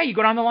great. But yeah, you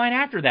go down the line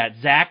after that.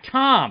 Zach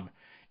Tom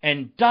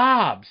and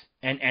Dobbs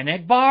and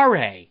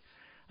Enegbare.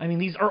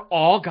 These are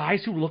all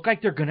guys who look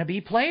like they're going to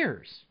be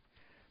players.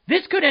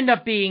 This could end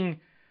up being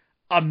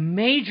a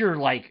major,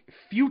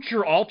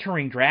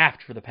 future-altering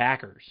draft for the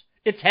Packers.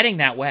 It's heading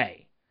that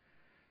way.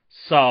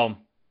 So,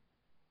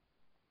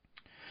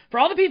 for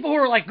all the people who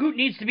are like, Goot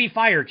needs to be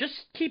fired, just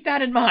keep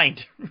that in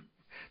mind.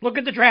 Look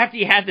at the draft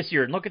he had this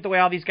year, and look at the way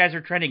all these guys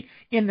are trending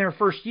in their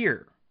first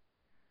year.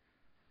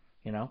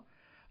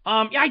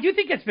 I do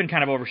think it's been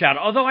kind of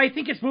overshadowed, although I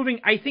think it's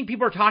moving. I think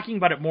people are talking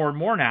about it more and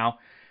more now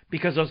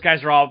because those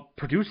guys are all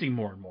producing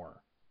more and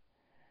more.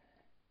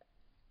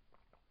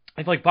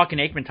 I feel like Buck and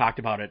Aikman talked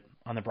about it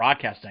on the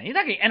broadcast tonight. He's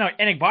actually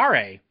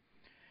Enegbare.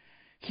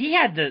 He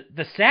had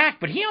the sack,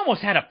 but he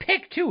almost had a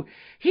pick too.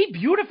 He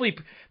beautifully,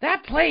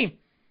 that play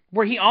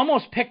where he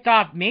almost picked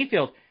off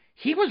Mayfield,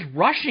 he was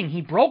rushing.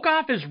 He broke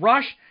off his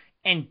rush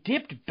and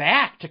dipped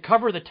back to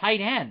cover the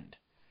tight end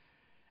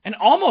and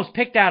almost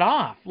picked that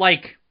off.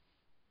 What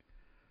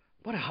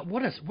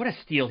a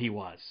steal he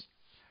was.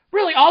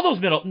 Really, all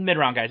those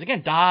mid-round guys.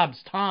 Again,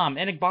 Dobbs, Tom,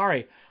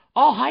 Enegbare,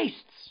 all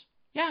heists.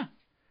 Yeah,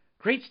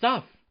 great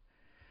stuff.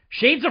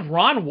 Shades of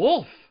Ron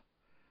Wolf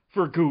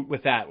for Goot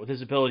with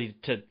his ability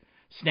to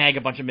snag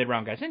a bunch of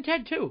mid-round guys. And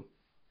Ted, too.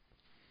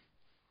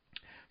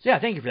 So, yeah,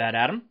 thank you for that,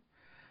 Adam.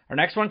 Our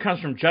next one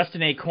comes from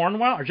Justin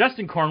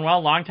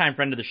Cornwell, longtime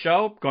friend of the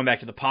show, going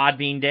back to the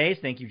Podbean days.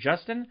 Thank you,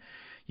 Justin.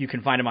 You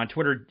can find him on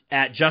Twitter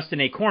at Justin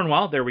A.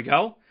 Cornwell. There we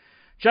go.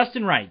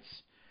 Justin writes,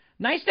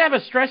 nice to have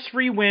a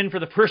stress-free win for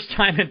the first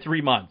time in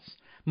 3 months.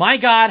 My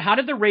God, how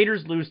did the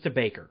Raiders lose to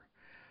Baker?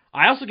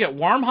 I also get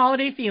warm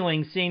holiday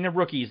feelings seeing the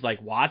rookies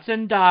like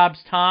Watson,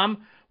 Dobbs,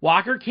 Tom,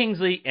 Walker,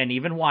 Kingsley, and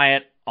even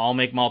Wyatt all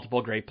make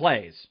multiple great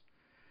plays.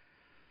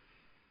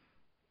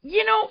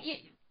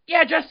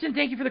 Yeah, Justin,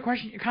 thank you for the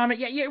question, your comment.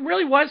 Yeah, it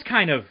really was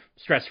kind of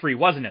stress-free,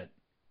 wasn't it?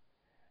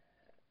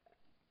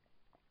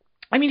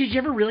 Did you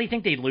ever really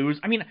think they'd lose?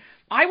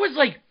 I was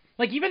like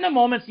even the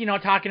moments,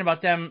 talking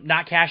about them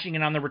not cashing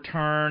in on the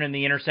return and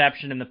the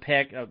interception and the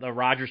pick, the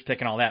Rodgers pick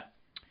and all that.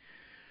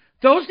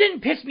 Those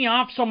didn't piss me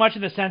off so much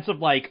in the sense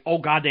of oh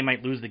God, they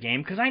might lose the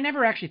game, because I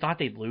never actually thought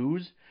they'd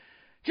lose.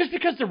 Just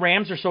because the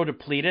Rams are so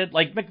depleted.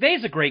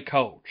 McVay's a great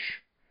coach.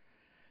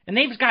 And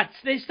they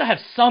still have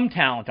some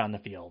talent on the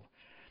field.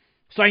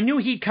 So I knew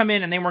he'd come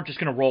in and they weren't just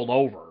going to roll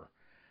over.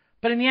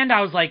 But in the end,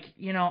 I was I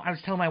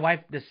was telling my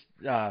wife this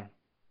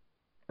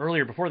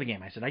earlier before the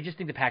game. I said, I just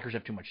think the Packers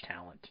have too much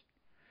talent.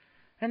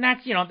 And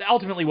that's,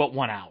 ultimately what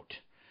won out.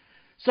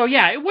 So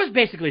yeah, it was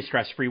basically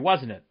stress-free,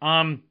 wasn't it?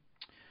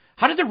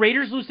 How did the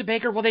Raiders lose to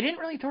Baker? Well, they didn't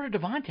really throw to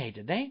Devontae,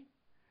 did they?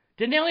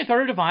 Didn't they only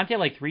throw to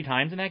Devontae 3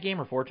 times in that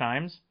game, or 4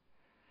 times?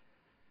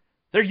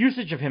 Their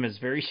usage of him is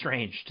very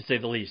strange, to say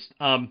the least.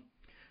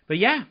 But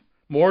yeah,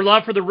 more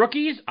love for the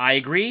rookies. I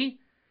agree.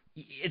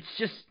 It's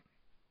just,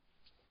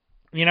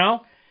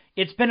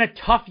 it's been a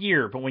tough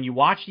year, but when you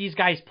watch these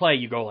guys play,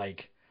 you go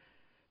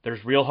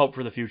there's real hope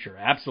for the future.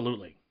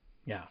 Absolutely.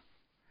 Yeah.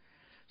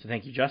 So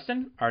thank you,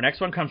 Justin. Our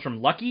next one comes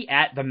from Lucky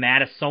at the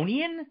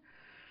Madisonian.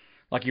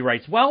 Lucky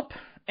writes, Welp,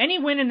 any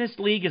win in this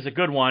league is a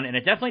good one, and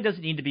it definitely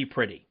doesn't need to be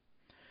pretty.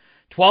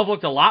 12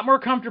 looked a lot more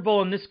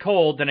comfortable in this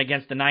cold than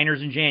against the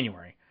Niners in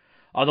January,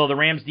 although the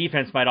Rams'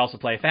 defense might also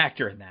play a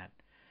factor in that.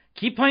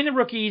 Keep playing the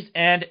rookies,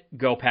 and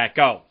go Pack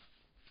go.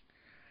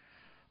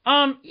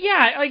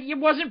 It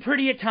wasn't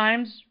pretty at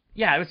times.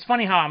 Yeah, it was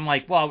funny how I'm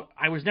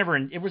it was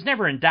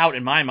never in doubt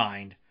in my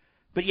mind.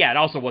 But yeah, it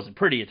also wasn't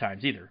pretty at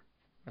times either,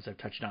 as I've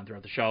touched on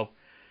throughout the show.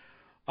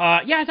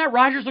 I thought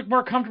Rodgers looked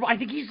more comfortable. I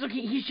think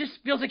he just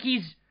feels like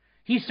he's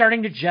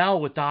starting to gel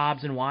with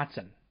Dobbs and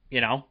Watson,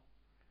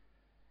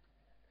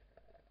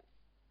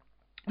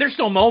 There's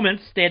still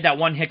moments. They had that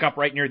one hiccup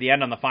right near the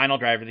end on the final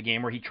drive of the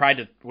game where he tried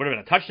to, would have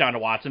been a touchdown to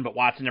Watson, but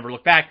Watson never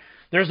looked back.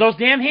 There's those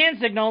damn hand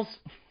signals.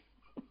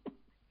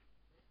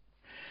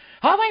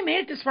 How have I made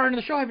it this far into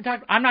the show?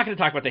 I'm not going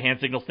to talk about the hand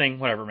signals thing.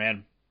 Whatever,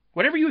 man.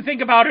 Whatever you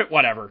think about it,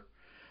 whatever.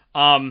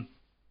 My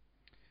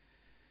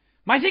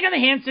take on the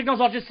hand signals,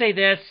 I'll just say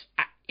this.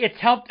 It's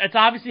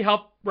obviously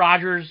helped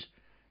Rodgers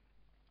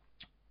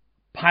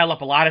pile up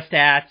a lot of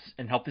stats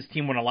and help this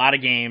team win a lot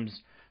of games.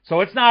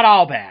 So it's not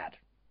all bad.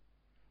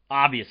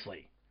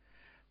 Obviously.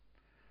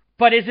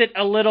 But is it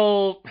a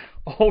little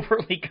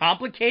overly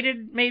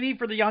complicated, maybe,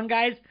 for the young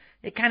guys?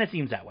 It kind of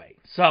seems that way.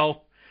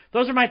 So,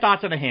 those are my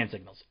thoughts on the hand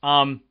signals.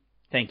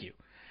 Thank you.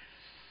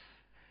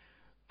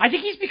 I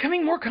think he's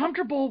becoming more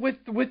comfortable with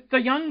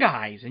the young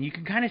guys, and you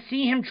can kind of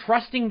see him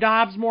trusting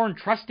Dobbs more and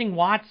trusting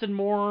Watson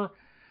more.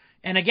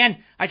 And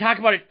again, I talk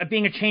about it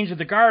being a change of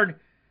the guard.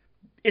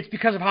 It's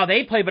because of how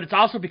they play, but it's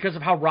also because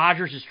of how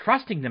Rodgers is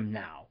trusting them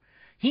now.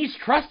 He's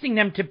trusting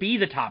them to be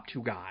the top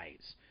 2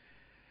 guys.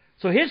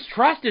 So his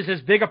trust is as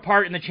big a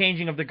part in the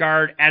changing of the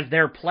guard as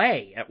their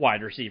play at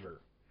wide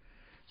receiver.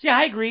 So yeah,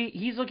 I agree.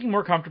 He's looking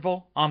more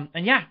comfortable.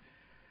 And yeah,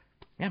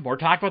 Yeah, more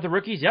talk about the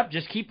rookies. Yep,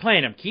 just keep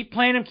playing them. Keep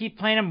playing them, keep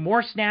playing them.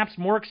 More snaps,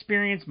 more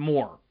experience,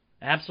 more.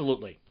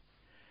 Absolutely.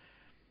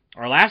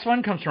 Our last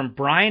one comes from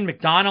Brian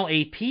McDonald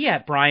AP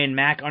at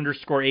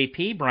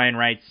 @BrianMac_AP. Brian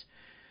writes,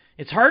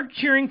 it's hard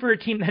cheering for a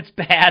team that's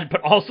bad,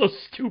 but also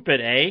stupid,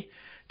 eh?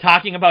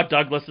 Talking about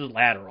Douglas's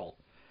lateral.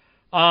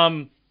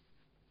 Burp,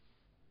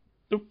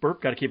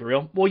 gotta keep it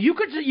real. Well, you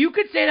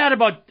could say that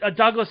about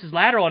Douglas's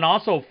lateral and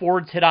also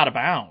Ford's hit out of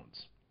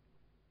bounds.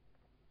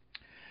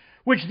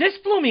 Which this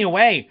blew me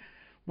away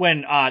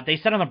when they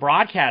said on the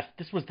broadcast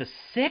this was the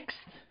 6th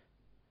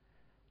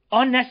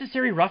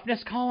unnecessary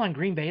roughness call on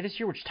Green Bay this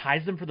year, which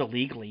ties them for the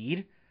league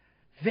lead.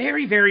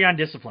 Very, very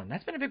undisciplined.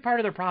 That's been a big part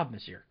of their problem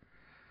this year.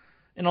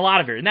 In a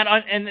lot of areas.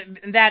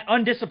 And that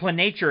undisciplined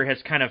nature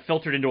has kind of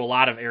filtered into a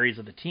lot of areas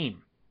of the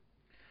team.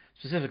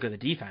 Specifically the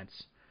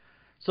defense.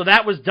 So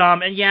that was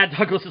dumb. And yeah,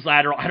 Douglas's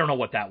lateral, I don't know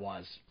what that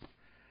was.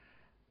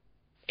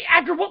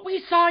 After what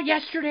we saw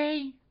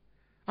yesterday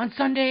on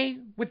Sunday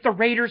with the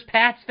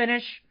Raiders-Pats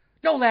finish,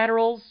 no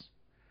laterals.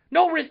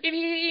 No risk.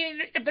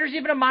 If there's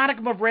even a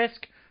modicum of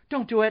risk,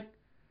 don't do it.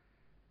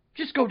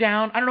 Just go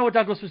down. I don't know what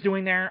Douglas was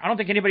doing there. I don't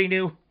think anybody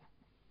knew.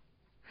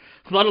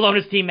 Let alone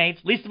his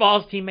teammates. Least of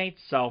all his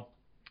teammates. So,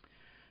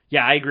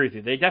 yeah, I agree with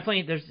you. They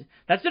definitely,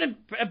 that's been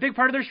a big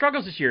part of their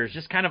struggles this year. Is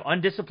just kind of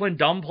undisciplined,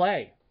 dumb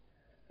play.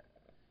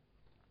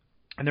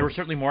 And there was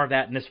certainly more of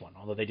that in this one,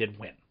 although they did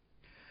win.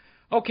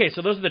 Okay,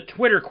 so those are the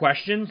Twitter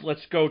questions.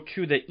 Let's go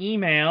to the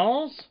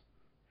emails.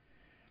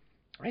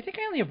 I think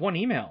I only have one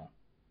email.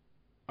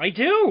 I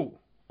do.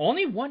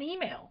 Only one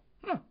email.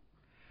 Huh.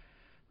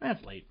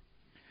 That's late.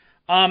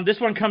 This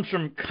one comes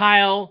from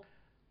Kyle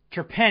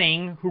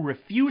Terpenning, who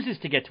refuses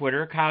to get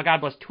Twitter. Kyle,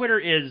 God bless. Twitter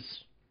is,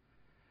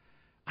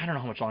 I don't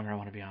know how much longer I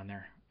want to be on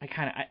there.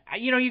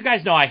 You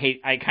guys know I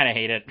kind of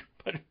hate it,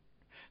 but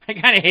I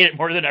kind of hate it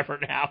more than ever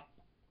now.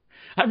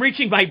 I'm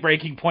reaching my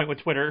breaking point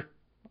with Twitter.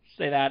 I'll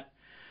say that.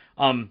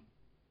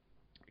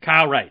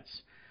 Kyle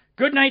writes,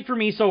 good night for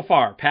me so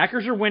far.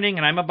 Packers are winning,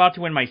 and I'm about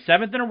to win my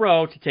 7th in a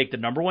row to take the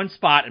 #1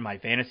 spot in my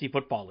fantasy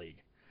football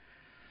league.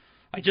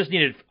 I just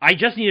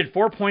needed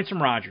 4 points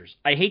from Rodgers.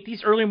 I hate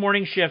these early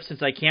morning shifts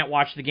since I can't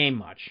watch the game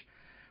much.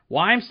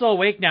 Why I'm still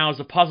awake now is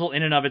a puzzle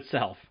in and of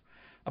itself.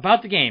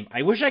 About the game,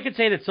 I wish I could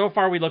say that so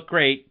far we look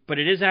great, but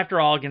it is after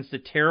all against a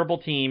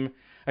terrible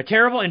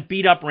and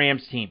beat up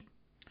Rams team.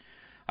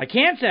 I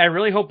can say I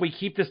really hope we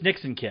keep this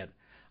Nixon kid.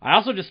 I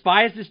also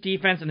despise this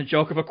defense and the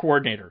joke of a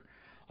coordinator.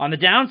 On the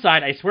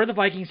downside, I swear the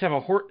Vikings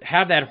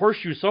have that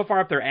horseshoe so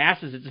far up their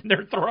asses it's in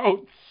their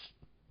throats.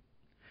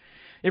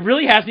 It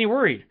really has me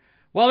worried.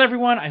 Well,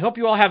 everyone, I hope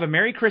you all have a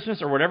Merry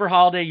Christmas or whatever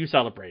holiday you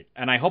celebrate,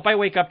 and I hope I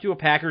wake up to a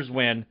Packers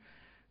win.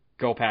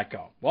 Go, Pack,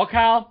 go. Well,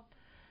 Kyle,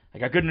 I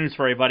got good news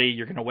for you, buddy.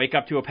 You're going to wake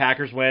up to a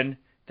Packers win.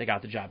 They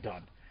got the job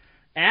done.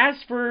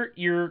 As for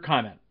your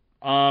comment,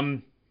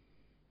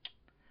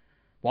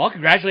 well,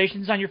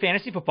 congratulations on your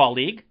fantasy football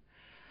league.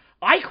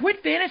 I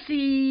quit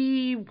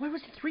fantasy, what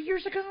was it, 3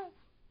 years ago?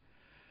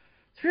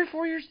 3 or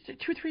 4 years,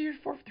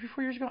 4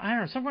 years ago? I don't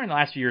know, somewhere in the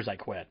last few years I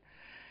quit.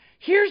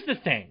 Here's the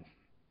thing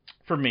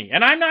for me,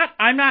 and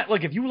I'm not,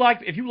 look, if you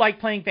like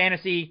playing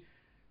fantasy,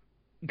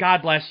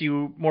 God bless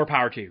you, more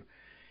power to you.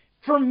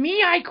 For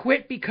me, I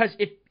quit because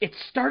it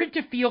started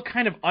to feel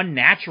kind of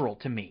unnatural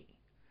to me.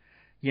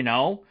 You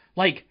know?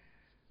 Like,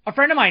 a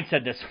friend of mine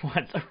said this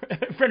once.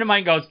 A friend of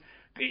mine goes,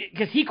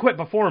 because he quit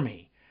before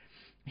me.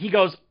 He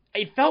goes,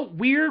 it felt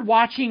weird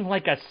watching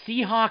like a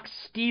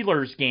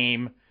Seahawks-Steelers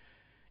game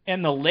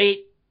in the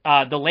late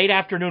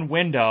afternoon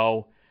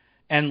window,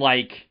 and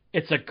like,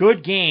 it's a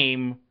good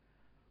game,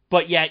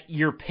 but yet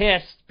you're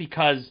pissed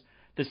because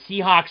the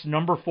Seahawks'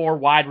 number 4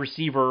 wide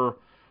receiver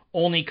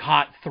only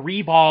caught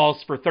 3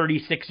 balls for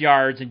 36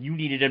 yards and you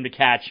needed him to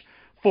catch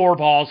 4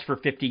 balls for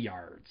 50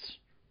 yards.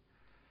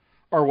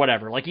 Or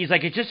whatever. Like, he's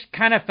like, it just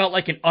kind of felt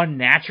like an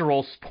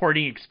unnatural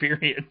sporting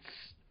experience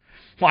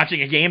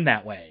watching a game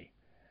that way.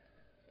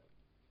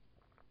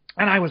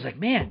 And I was like,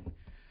 man,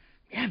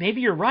 yeah,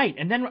 maybe you're right.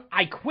 And then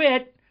I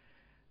quit,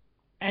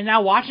 and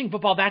now watching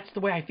football, that's the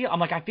way I feel. I'm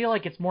like, I feel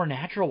like it's more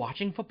natural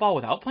watching football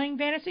without playing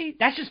fantasy.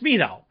 That's just me,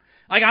 though.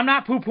 Like, I'm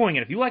not poo-pooing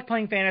it. If you like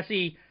playing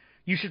fantasy,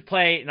 you should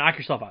play, knock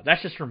yourself out.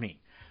 That's just for me.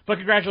 But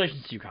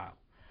congratulations to you, Kyle.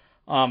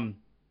 I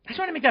just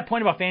want to make that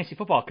point about fantasy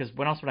football, because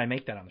when else would I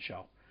make that on the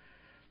show?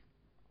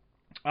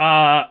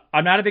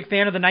 I'm not a big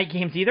fan of the night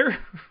games either.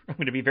 I'm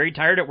going to be very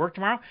tired at work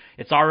tomorrow.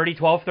 It's already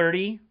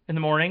 12:30 in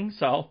the morning,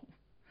 so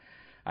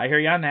I hear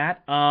you on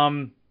that.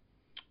 And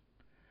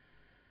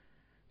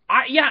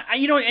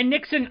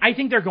Nixon, I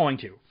think they're going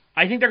to.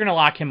 I think they're going to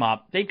lock him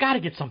up. They've got to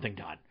get something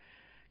done.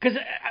 Because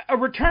a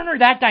returner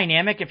that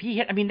dynamic, if he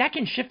hit, that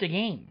can shift a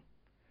game.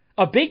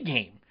 A big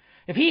game.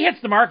 If he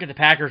hits the market, the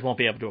Packers won't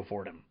be able to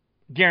afford him.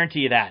 Guarantee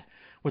you that,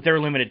 with their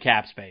limited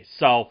cap space.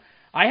 So,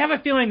 I have a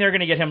feeling they're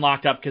going to get him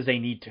locked up because they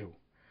need to.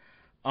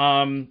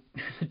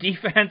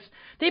 Defense,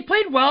 they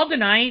played well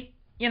tonight.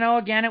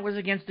 Again, it was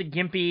against a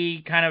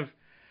gimpy, kind of,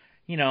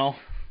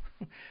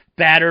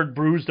 battered,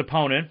 bruised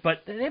opponent.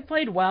 But they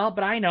played well,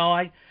 but I know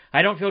I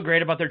don't feel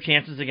great about their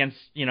chances against,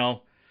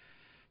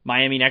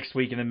 Miami next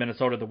week and then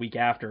Minnesota the week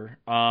after.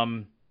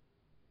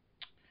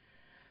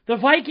 The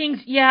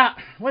Vikings, yeah,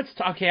 let's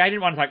talk about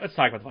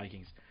the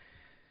Vikings.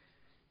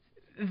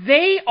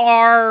 They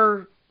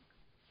are,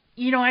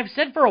 I've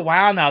said for a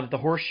while now that the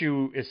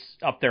horseshoe is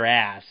up their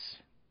ass.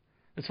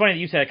 It's funny that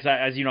you said it because,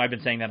 as you know, I've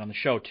been saying that on the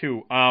show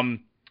too.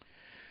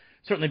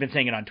 Certainly been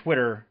saying it on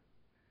Twitter.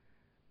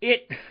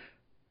 I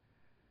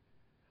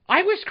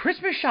was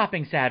Christmas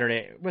shopping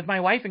Saturday with my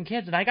wife and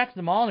kids, and I got to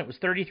the mall, and it was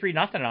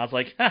 33-0, and I was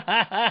like, ha,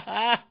 ha, ha,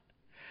 ha.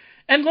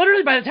 And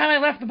literally, by the time I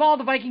left the mall,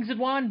 the Vikings had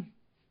won.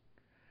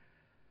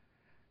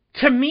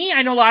 To me,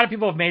 I know a lot of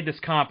people have made this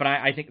comp, but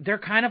I think they're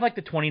kind of like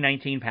the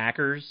 2019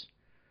 Packers.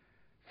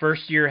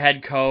 First-year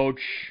head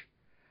coach,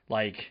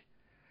 like,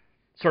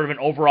 sort of an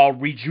overall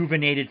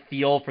rejuvenated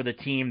feel for the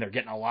team. They're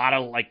getting a lot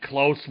of, like,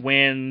 close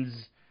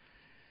wins.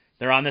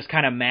 They're on this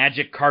kind of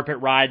magic carpet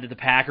ride that the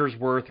Packers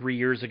were 3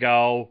 years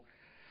ago.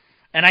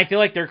 And I feel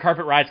like their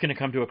carpet ride's going to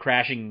come to a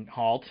crashing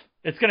halt.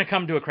 It's going to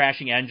come to a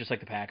crashing end, just like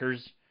the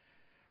Packers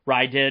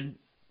ride did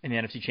in the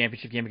NFC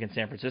Championship game against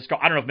San Francisco.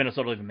 I don't know if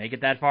Minnesota will even make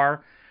it that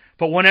far.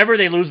 But whenever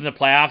they lose in the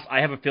playoffs,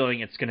 I have a feeling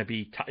it's going to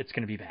be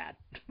bad.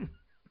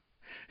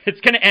 It's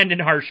going to end in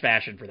harsh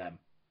fashion for them.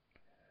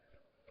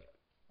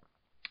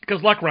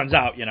 Because luck runs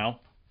out,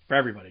 for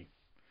everybody.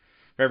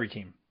 For every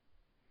team.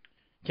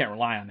 Can't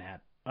rely on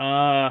that.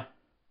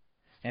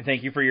 And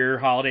thank you for your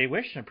holiday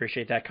wish. I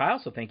appreciate that,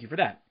 Kyle, so thank you for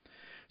that.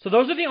 So that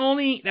was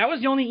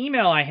the only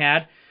email I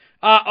had.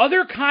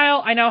 Other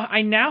Kyle,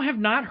 I now have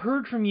not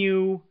heard from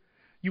you.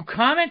 You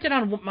commented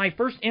on my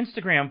first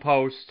Instagram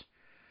post.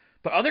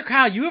 But other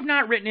Kyle, you have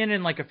not written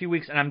in like a few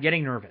weeks, and I'm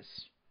getting nervous.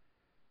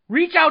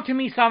 Reach out to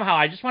me somehow.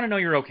 I just want to know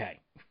you're okay.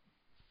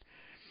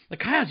 The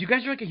Kyles, you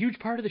guys are like a huge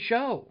part of the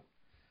show.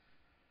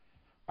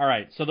 All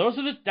right, so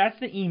that's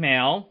the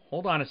email.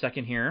 Hold on a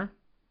second here.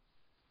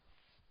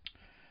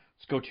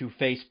 Let's go to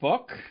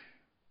Facebook.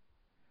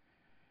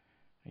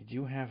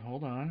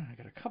 Hold on. I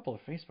got a couple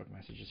of Facebook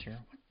messages here.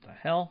 What the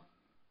hell?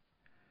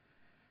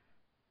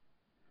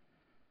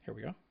 Here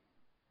we go.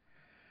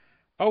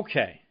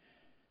 Okay.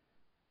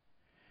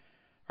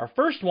 Our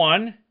first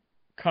one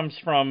comes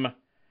from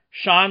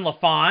Sean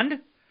LaFond,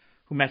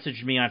 who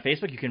messaged me on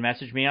Facebook. You can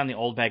message me on the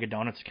Old Bag of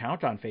Donuts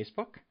account on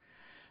Facebook.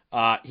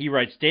 He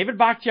writes, David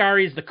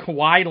Bakhtiari is the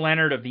Kawhi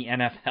Leonard of the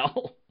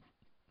NFL.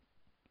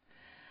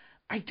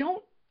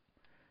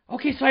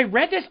 Okay, so I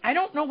read this. I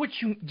don't know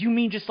do you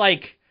mean just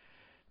like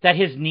that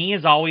his knee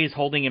is always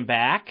holding him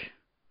back?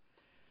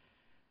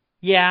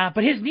 Yeah,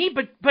 but his knee,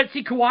 but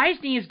see,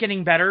 Kawhi's knee is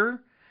getting better.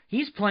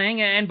 He's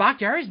playing, and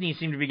Bakhtiari's knees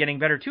seem to be getting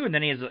better too. And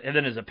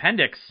then his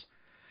appendix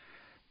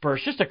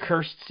burst. Just a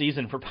cursed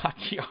season for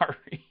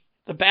Bakhtiari.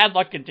 The bad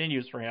luck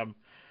continues for him.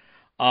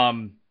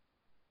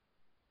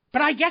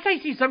 But I guess I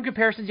see some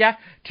comparisons. Yeah,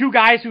 two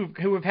guys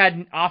who have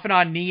had off and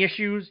on knee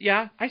issues.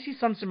 Yeah, I see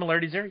some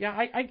similarities there. Yeah,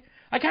 I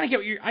kind of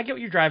get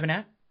what you're driving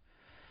at.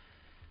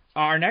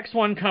 Our next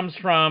one comes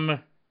from.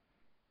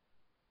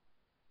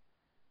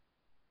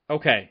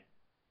 Okay.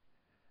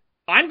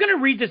 I'm going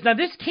to read this. Now,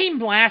 this came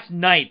last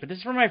night, but this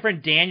is from my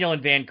friend Daniel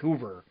in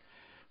Vancouver,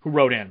 who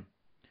wrote in.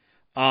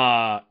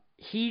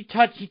 He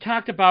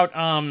talked about,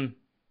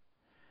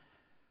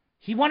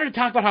 he wanted to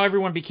talk about how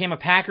everyone became a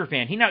Packer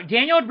fan.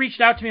 Daniel had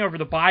reached out to me over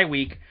the bye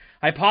week.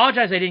 I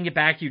apologize I didn't get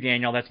back to you,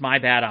 Daniel. That's my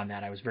bad on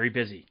that. I was very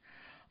busy.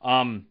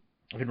 I've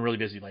been really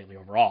busy lately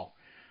overall.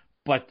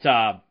 But,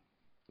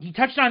 he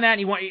touched on that,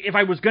 and if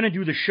I was going to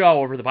do the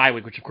show over the bye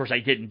week, which of course I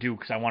didn't do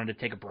because I wanted to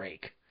take a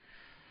break.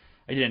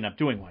 I didn't end up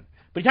doing one.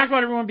 But he talked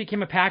about everyone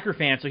became a Packer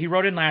fan, so he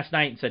wrote in last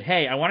night and said,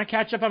 hey, I want to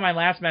catch up on my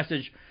last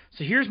message,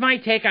 so here's my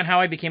take on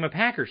how I became a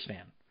Packers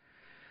fan.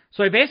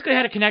 So I basically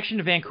had a connection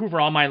to Vancouver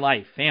all my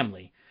life,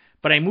 family,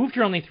 but I moved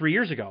here only 3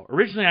 years ago.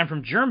 Originally, I'm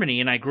from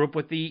Germany, and I grew up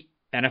with the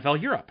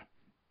NFL Europe.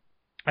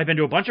 I've been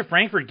to a bunch of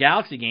Frankfurt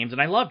Galaxy games,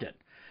 and I loved it.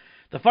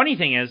 The funny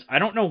thing is, I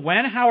don't know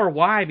when, how, or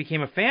why I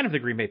became a fan of the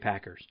Green Bay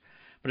Packers,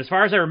 but as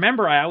far as I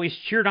remember, I always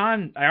cheered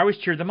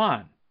them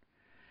on.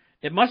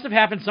 It must have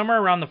happened somewhere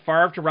around the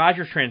Favre to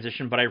Rodgers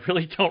transition, but I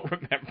really don't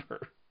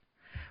remember.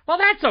 Well,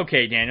 that's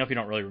okay, Daniel, if you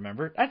don't really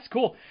remember. That's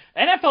cool.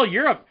 NFL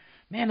Europe,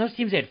 man, those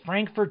teams had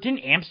Frankfurt. Didn't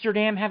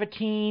Amsterdam have a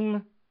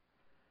team?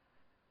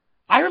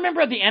 I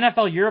remember the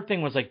NFL Europe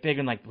thing was like big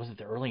in was it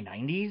the early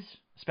 90s,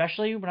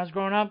 especially when I was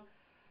growing up?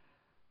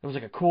 It was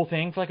like a cool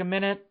thing for like a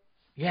minute.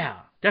 Yeah,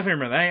 definitely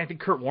remember that. I think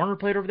Kurt Warner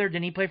played over there.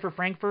 Didn't he play for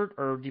Frankfurt,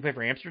 or did he play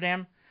for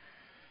Amsterdam?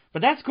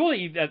 But that's cool,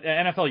 that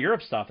NFL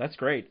Europe stuff. That's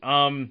great.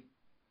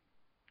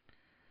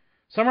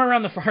 Somewhere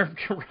around the Favre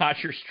to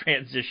Rodgers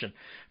transition.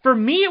 For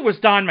me, it was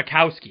Don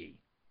Majkowski.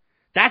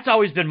 That's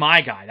always been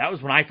my guy. That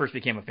was when I first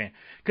became a fan.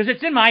 Because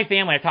it's in my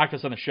family. I talked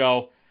this on the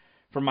show.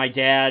 From my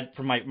dad,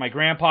 from my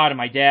grandpa to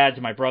my dad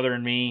to my brother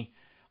and me.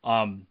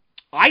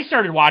 I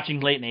started watching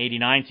late in the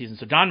 89 season.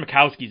 So Don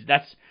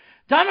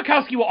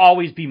Majkowski will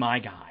always be my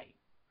guy.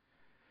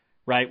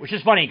 Right? Which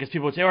is funny because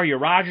people would say, oh, are you a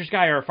Rodgers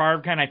guy or a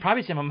Favre guy? And I'd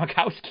probably say I'm a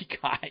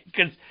Majkowski guy.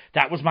 Because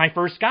that was my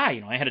first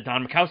guy. I had a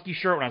Don Majkowski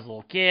shirt when I was a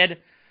little kid.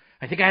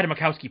 I think I had a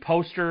Majkowski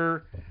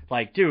poster.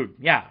 Dude,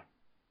 yeah,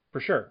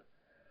 for sure.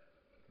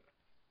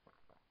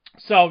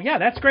 So, yeah,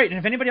 that's great. And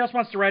if anybody else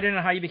wants to write in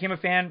on how you became a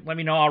fan, let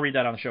me know. I'll read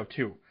that on the show,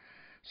 too.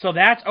 So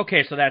that's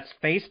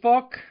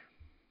Facebook.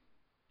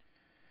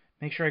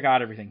 Make sure I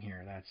got everything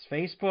here. That's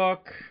Facebook.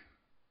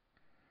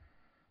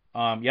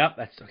 Yep,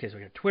 that's okay. So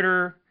we got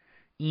Twitter,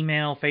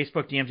 email,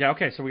 Facebook, DMs. Yeah,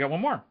 okay, so we got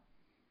one more.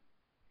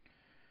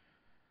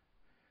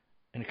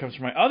 And it comes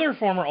from my other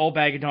former Old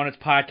Bag of Donuts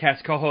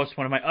podcast co-host,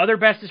 one of my other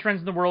bestest friends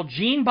in the world,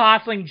 Gene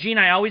Bossling. Gene,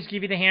 I always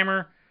give you the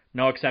hammer.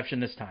 No exception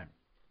this time.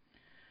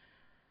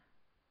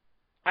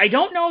 I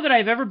don't know that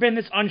I've ever been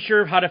this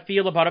unsure of how to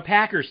feel about a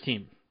Packers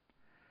team.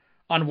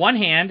 On one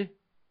hand,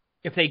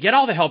 if they get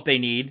all the help they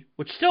need,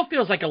 which still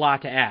feels like a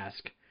lot to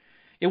ask,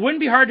 it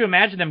wouldn't be hard to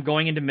imagine them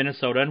going into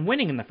Minnesota and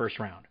winning in the first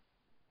round.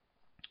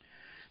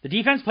 The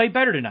defense played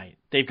better tonight.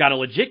 They've got a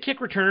legit kick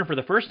returner for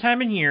the first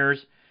time in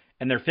years,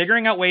 and they're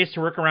figuring out ways to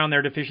work around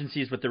their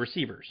deficiencies with the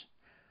receivers.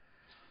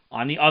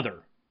 On the other,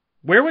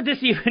 where would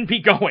this even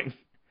be going?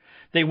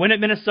 They win at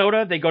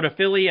Minnesota, they go to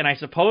Philly, and I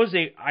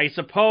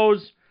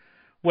suppose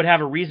would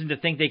have a reason to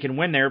think they can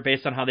win there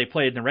based on how they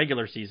played in the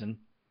regular season.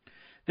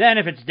 Then,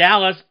 if it's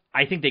Dallas,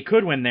 I think they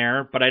could win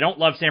there, but I don't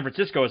love San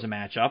Francisco as a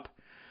matchup.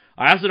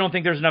 I also don't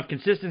think there's enough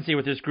consistency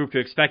with this group to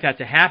expect that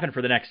to happen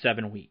for the next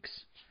 7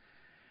 weeks.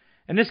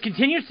 And this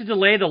continues to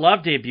delay the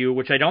Love debut,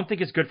 which I don't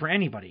think is good for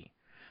anybody.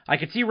 I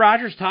could see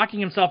Rodgers talking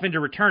himself into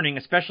returning,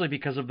 especially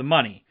because of the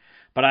money.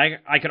 But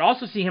I could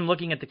also see him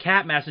looking at the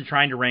cap mess and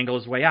trying to wrangle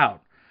his way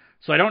out.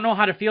 So I don't know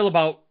how to feel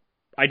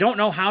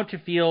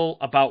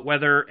about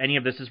whether any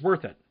of this is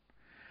worth it.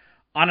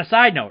 On a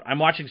side note, I'm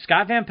watching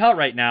Scott Van Pelt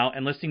right now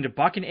and listening to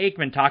Buck and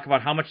Aikman talk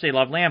about how much they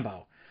love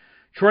Lambeau.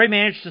 Troy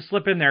managed to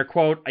slip in there,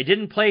 quote, "I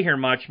didn't play here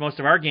much. Most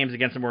of our games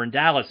against him were in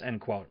Dallas,"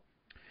 end quote.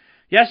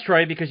 Yes,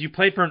 Troy, because you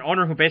played for an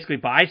owner who basically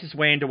buys his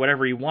way into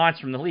whatever he wants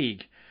from the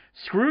league.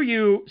 Screw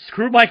you,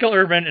 screw Michael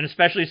Irvin, and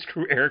especially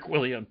screw Eric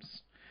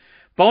Williams.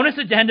 Bonus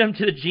addendum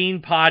to the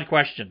Gene Pod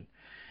question.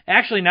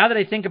 Actually, now that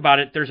I think about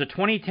it, there's a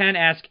 2010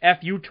 Ask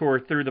FU tour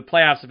through the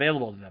playoffs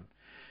available to them.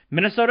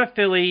 Minnesota,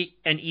 Philly,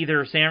 and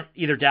either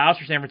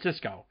Dallas or San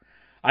Francisco.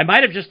 I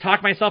might have just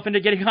talked myself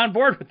into getting on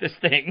board with this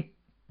thing.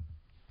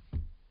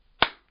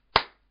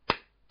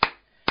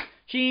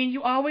 Gene,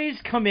 you always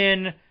come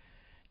in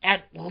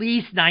at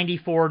least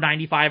 94,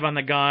 95 on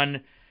the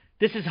gun.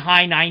 This is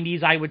high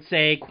 90s, I would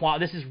say.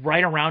 This is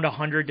right around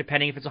 100,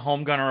 depending if it's a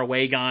home gun or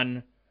away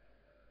gun.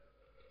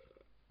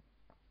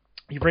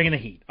 You bring in the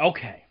heat.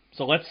 Okay,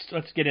 so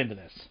let's get into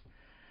this.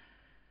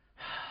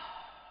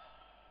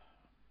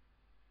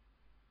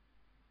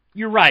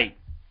 You're right.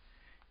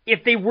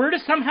 If they were to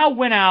somehow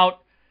win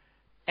out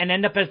and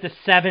end up as the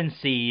 7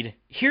 seed,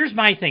 here's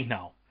my thing,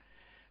 though.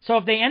 So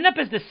if they end up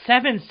as the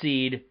 7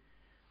 seed,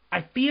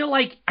 I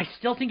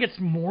still think it's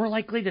more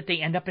likely that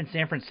they end up in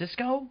San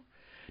Francisco.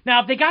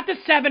 Now, if they got the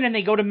 7 and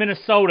they go to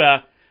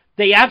Minnesota,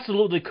 they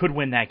absolutely could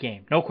win that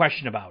game. No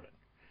question about it.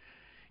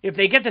 If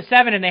they get the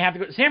 7 and they have to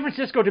go... San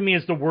Francisco, to me,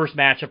 is the worst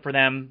matchup for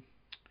them.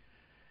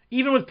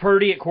 Even with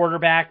Purdy at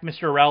quarterback,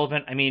 Mr.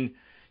 Irrelevant. I mean,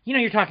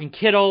 you're talking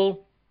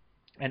Kittle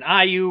and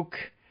Ayuk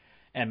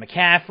and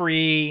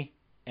McCaffrey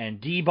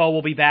and Debo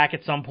will be back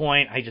at some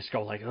point. I just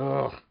go like,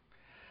 ugh.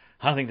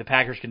 I don't think the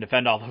Packers can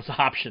defend all those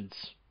options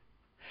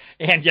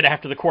and get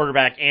after the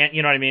quarterback and,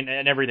 you know what I mean,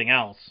 and everything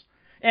else.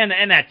 And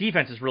that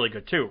defense is really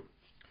good, too.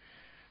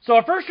 So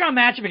a first-round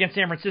matchup against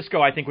San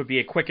Francisco, I think, would be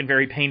a quick and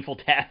very painful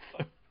death.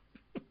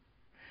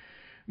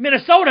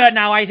 Minnesota,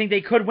 now, I think they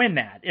could win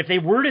that. If they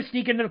were to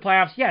sneak into the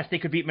playoffs, yes, they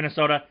could beat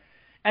Minnesota.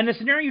 And the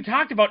scenario you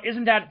talked about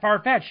isn't that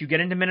far-fetched. You get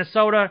into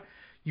Minnesota,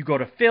 you go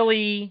to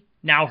Philly.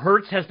 Now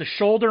Hurts has the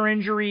shoulder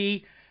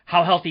injury.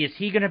 How healthy is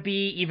he going to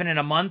be even in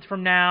a month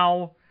from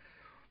now?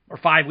 Or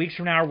 5 weeks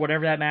from now, or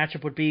whatever that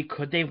matchup would be?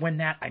 Could they win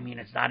that? I mean,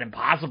 it's not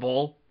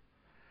impossible.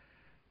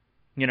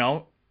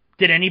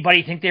 Did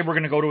anybody think they were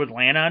going to go to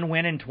Atlanta and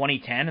win in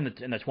 2010 in the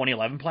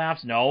 2011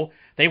 playoffs? No.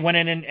 They went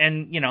in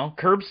and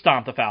curb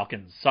stomped the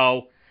Falcons.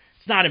 So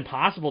it's not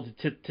impossible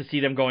to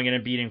see them going in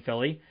and beating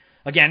Philly.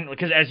 Again,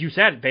 because as you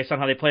said, based on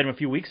how they played them a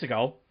few weeks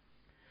ago,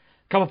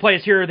 a couple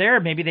plays here or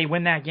there, maybe they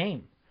win that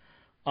game.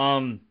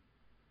 And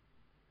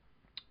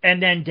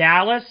then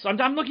Dallas,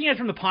 I'm looking at it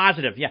from the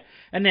positive, yeah.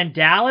 And then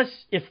Dallas,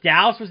 if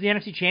Dallas was the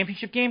NFC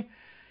Championship game,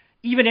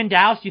 even in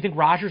Dallas, do you think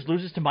Rodgers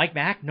loses to Mike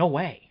Mack? No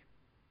way.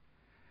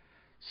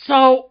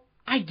 So,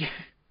 I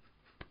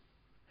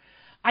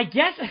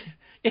guess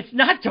it's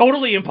not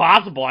totally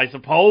impossible, I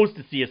suppose,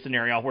 to see a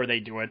scenario where they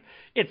do it.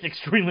 It's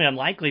extremely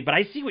unlikely, but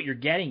I see what you're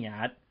getting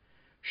at.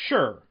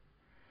 Sure.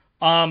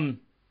 But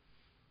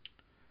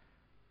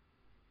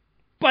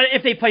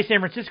if they play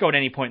San Francisco at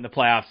any point in the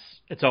playoffs,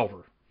 it's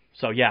over.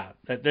 So, yeah,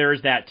 there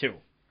is that, too.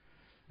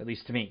 At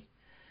least to me.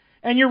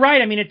 And you're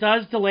right. I mean, it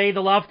does delay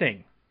the Love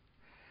thing.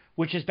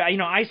 Which is bad.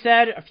 I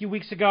said a few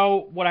weeks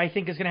ago what I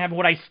think is going to happen.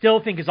 What I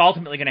still think is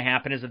ultimately going to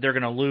happen is that they're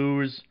going to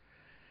lose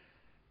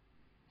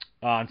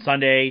on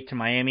Sunday to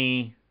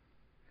Miami.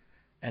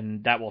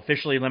 And that will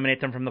officially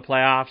eliminate them from the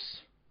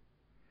playoffs.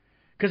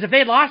 Because if they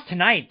had lost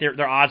tonight,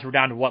 their odds were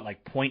down to,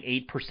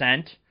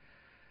 0.8%?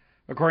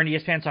 According to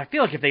ESPN. So I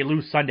feel like if they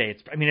lose Sunday,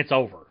 it's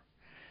over.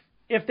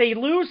 if they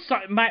lose,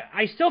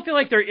 I still feel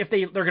like they're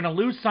going to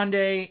lose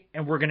Sunday,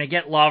 and we're going to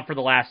get love for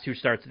the last 2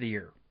 starts of the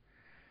year.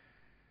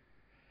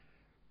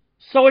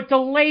 So it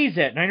delays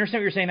it, and I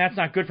understand what you're saying. That's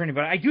not good for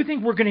anybody. I do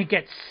think we're going to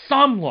get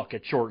some look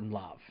at Jordan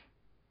Love.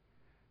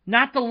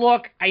 Not the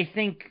look I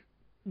think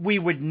we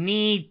would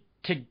need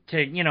to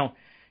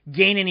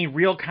gain any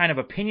real kind of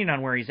opinion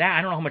on where he's at.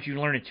 I don't know how much you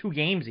learn in 2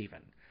 games even.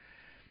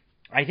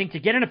 I think to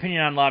get an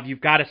opinion on Love,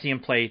 you've got to see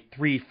him play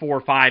 3, 4,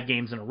 5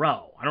 games in a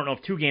row. I don't know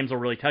if 2 games will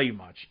really tell you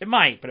much. It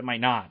might, but it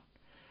might not.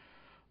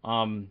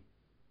 But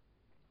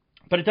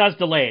it does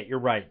delay it. You're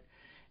right.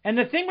 And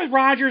the thing with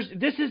Rodgers,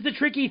 this is the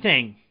tricky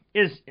thing,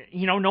 is,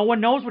 no one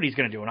knows what he's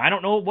going to do. And I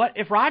don't know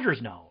if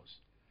Rodgers knows.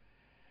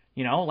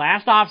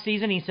 Last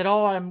offseason he said,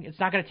 it's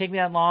not going to take me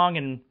that long.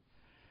 And,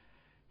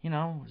 it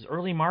was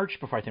early March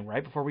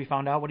right before we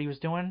found out what he was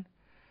doing.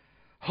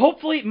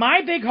 Hopefully,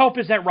 my big hope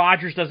is that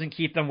Rodgers doesn't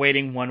keep them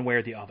waiting one way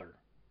or the other.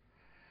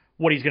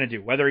 What he's going to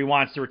do, whether he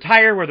wants to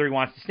retire, whether he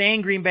wants to stay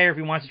in Green Bay, or if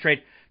he wants to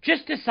trade,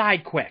 just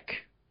decide quick.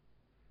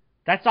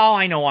 That's all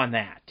I know on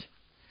that.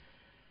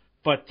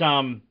 But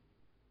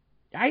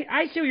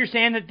I see what you're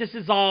saying, that this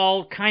is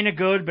all kind of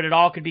good, but it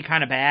all could be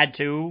kind of bad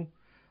too.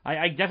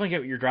 I definitely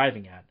get what you're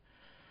driving at.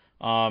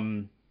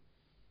 And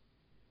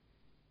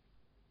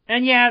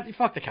yeah,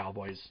 fuck the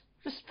Cowboys.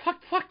 Just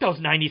fuck those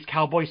 90s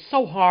Cowboys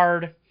so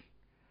hard.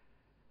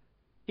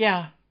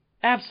 Yeah,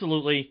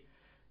 absolutely.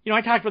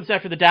 I talked about this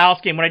after the Dallas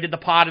game when I did the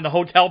pod in the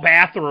hotel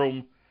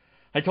bathroom.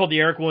 I told the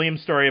Eric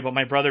Williams story about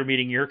my brother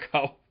meeting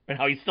Yurko and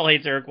how he still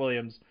hates Eric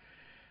Williams.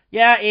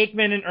 Yeah,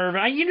 Aikman and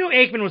Irvin. You knew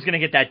Aikman was going to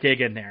get that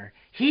dig in there.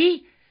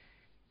 He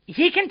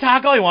can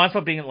talk all he wants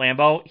about being at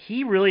Lambeau.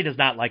 He really does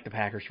not like the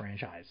Packers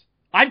franchise.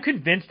 I'm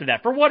convinced of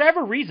that for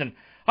whatever reason.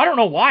 I don't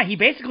know why. He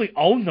basically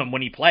owned them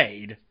when he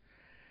played.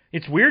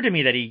 It's weird to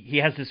me that he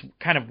has this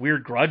kind of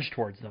weird grudge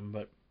towards them,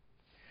 but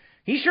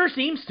he sure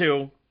seems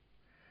to.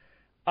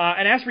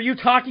 And as for you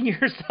talking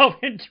yourself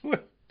into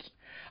it,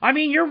 I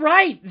mean, you're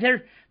right.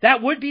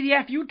 That would be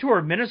the FU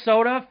tour.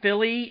 Minnesota,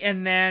 Philly,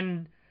 and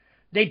then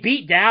they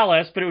beat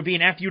Dallas, but it would be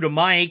an FU to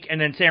Mike,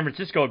 and then San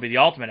Francisco would be the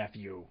ultimate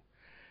FU.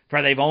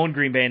 For they've owned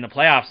Green Bay in the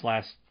playoffs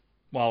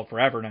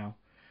forever now.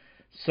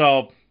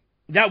 So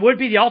that would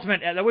be the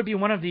ultimate. That would be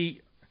one of the.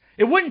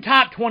 It wouldn't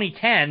top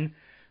 2010,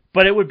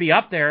 but it would be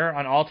up there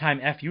on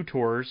all-time FU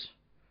tours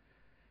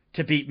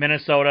to beat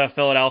Minnesota,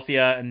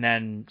 Philadelphia, and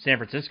then San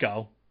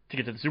Francisco to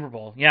get to the Super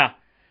Bowl. Yeah.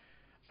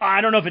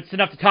 I don't know if it's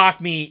enough to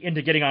talk me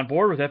into getting on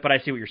board with it, but I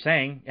see what you're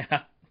saying.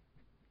 Yeah.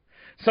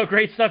 So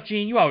great stuff,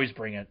 Gene. You always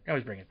bring it.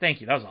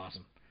 Thank you. That was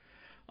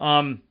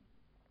awesome.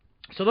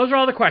 So those are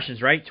all the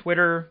questions, right?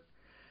 Twitter,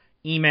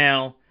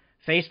 email,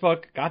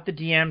 Facebook, got the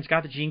DMs,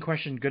 got the Gene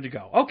question, good to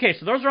go. Okay,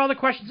 so those are all the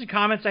questions and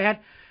comments I had.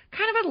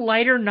 Kind of a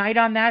lighter night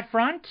on that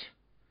front.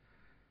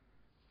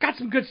 Got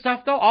some good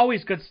stuff, though.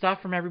 Always good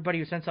stuff from everybody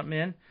who sent something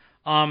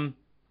in.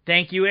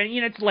 Thank you. And,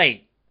 it's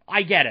late.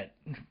 I get it,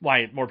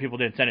 why more people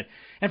didn't send it.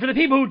 And for the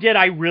people who did,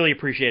 I really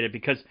appreciate it,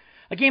 because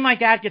a game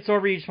like that gets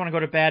over, you just want to go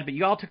to bed, but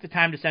you all took the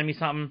time to send me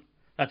something.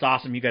 That's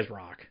awesome. You guys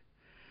rock.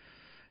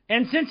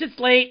 And since it's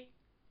late,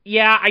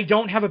 yeah, I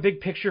don't have a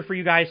big picture for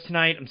you guys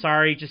tonight. I'm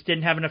sorry, just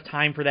didn't have enough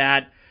time for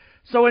that.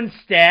 So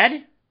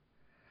instead,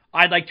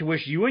 I'd like to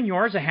wish you and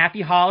yours a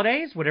happy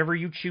holidays, whatever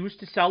you choose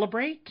to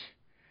celebrate.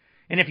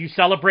 And if you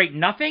celebrate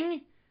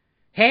nothing,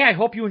 hey, I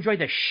hope you enjoy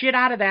the shit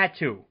out of that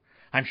too.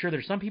 I'm sure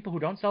there's some people who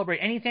don't celebrate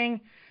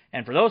anything,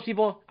 and for those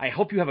people, I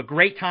hope you have a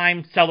great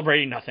time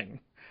celebrating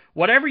nothing.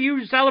 Whatever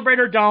you celebrate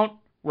or don't,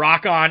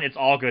 rock on. It's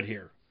all good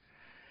here.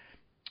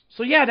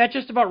 So yeah, that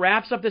just about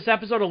wraps up this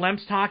episode of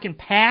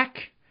LempsTalkinPack.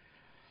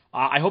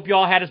 I hope you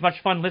all had as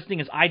much fun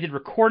listening as I did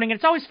recording. And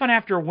it's always fun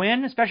after a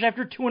win, especially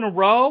after 2 in a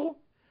row.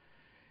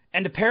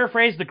 And to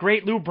paraphrase the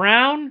great Lou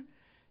Brown,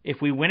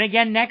 if we win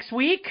again next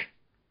week,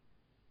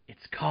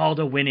 it's called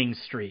a winning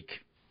streak.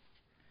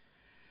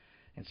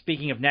 And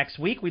speaking of next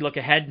week, we look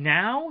ahead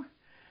now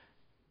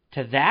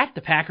to that.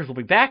 The Packers will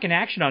be back in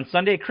action on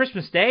Sunday,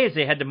 Christmas Day, as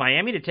they head to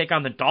Miami to take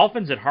on the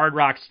Dolphins at Hard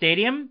Rock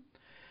Stadium.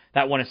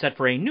 That one is set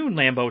for a noon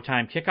Lambeau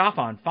time kickoff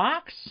on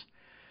Fox.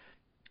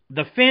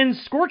 The Finns,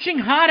 scorching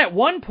hot at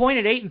one point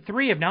at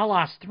 8-3, have now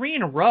lost 3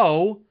 in a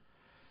row,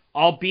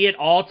 albeit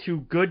all to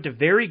good to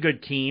very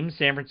good teams.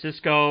 San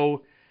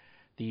Francisco,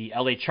 the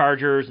LA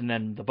Chargers, and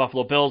then the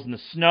Buffalo Bills in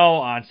the snow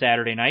on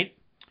Saturday night.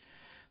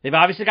 They've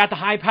obviously got the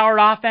high-powered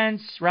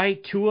offense,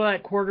 right? Tua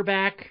at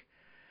quarterback,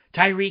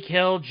 Tyreek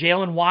Hill,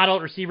 Jalen Waddle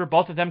at receiver.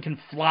 Both of them can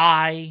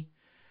fly.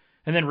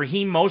 And then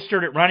Raheem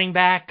Mostert at running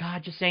back.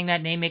 God, just saying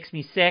that name makes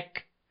me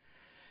sick.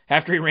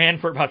 After he ran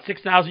for about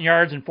 6,000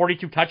 yards and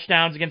 42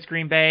 touchdowns against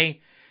Green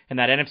Bay in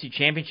that NFC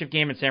Championship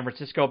game in San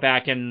Francisco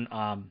back in,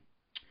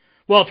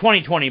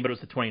 2020, but it was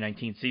the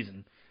 2019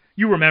 season.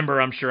 You remember,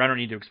 I'm sure. I don't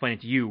need to explain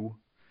it to you.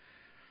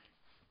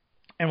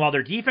 And while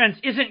their defense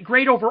isn't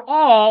great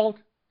overall,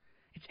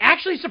 it's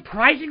actually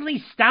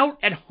surprisingly stout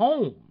at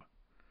home.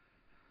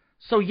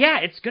 So yeah,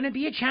 it's going to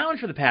be a challenge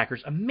for the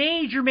Packers. A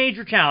major,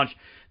 major challenge.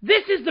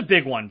 This is the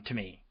big one to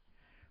me,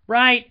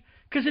 right?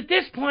 Because at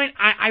this point,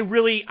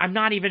 I'm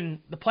not even,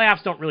 the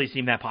playoffs don't really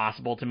seem that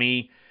possible to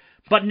me.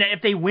 But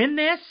if they win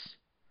this,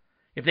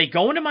 if they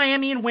go into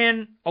Miami and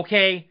win,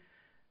 okay,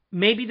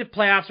 maybe the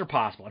playoffs are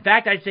possible. In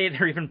fact, I'd say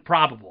they're even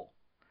probable.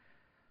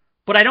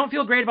 But I don't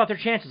feel great about their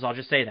chances, I'll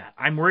just say that.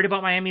 I'm worried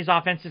about Miami's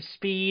offensive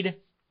speed.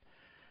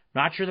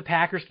 Not sure the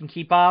Packers can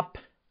keep up.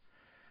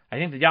 I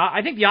think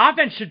the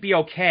offense should be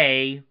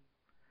okay.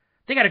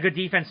 They got a good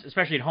defense,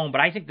 especially at home,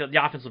 but I think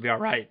the offense will be all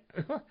right.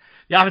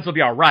 The offense will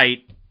be all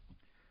right.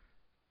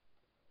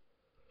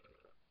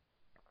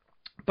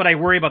 But I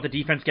worry about the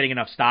defense getting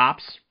enough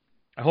stops.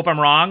 I hope I'm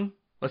wrong.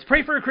 Let's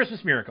pray for a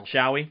Christmas miracle,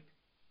 shall we?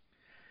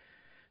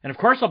 And of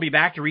course, I'll be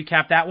back to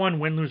recap that one,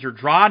 win, lose, or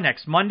draw,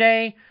 next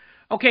Monday.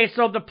 Okay,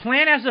 so the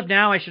plan as of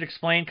now, I should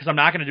explain, because I'm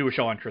not going to do a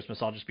show on Christmas.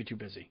 I'll just be too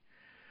busy.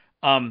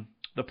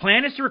 The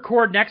plan is to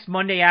record next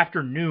Monday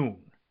afternoon.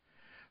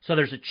 So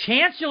there's a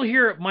chance you'll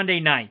hear it Monday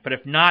night, but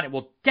if not, it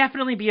will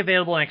definitely be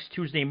available next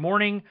Tuesday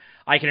morning.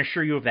 I can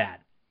assure you of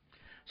that.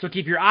 So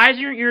keep your eyes and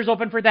your ears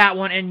open for that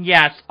one, and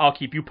yes, I'll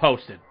keep you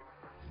posted.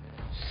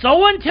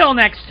 So until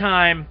next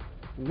time,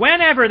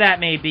 whenever that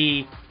may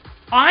be,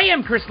 I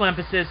am Chris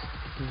Lempsis.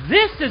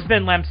 This has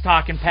been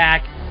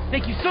LempsTalkinPack.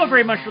 Thank you so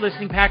very much for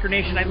listening, Packer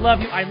Nation. I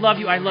love you, I love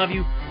you, I love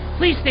you.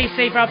 Please stay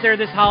safe out there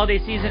this holiday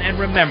season, and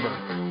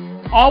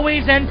remember,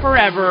 always and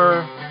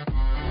forever,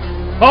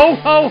 ho,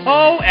 ho,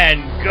 ho,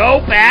 and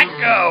go, Pack,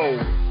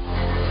 go!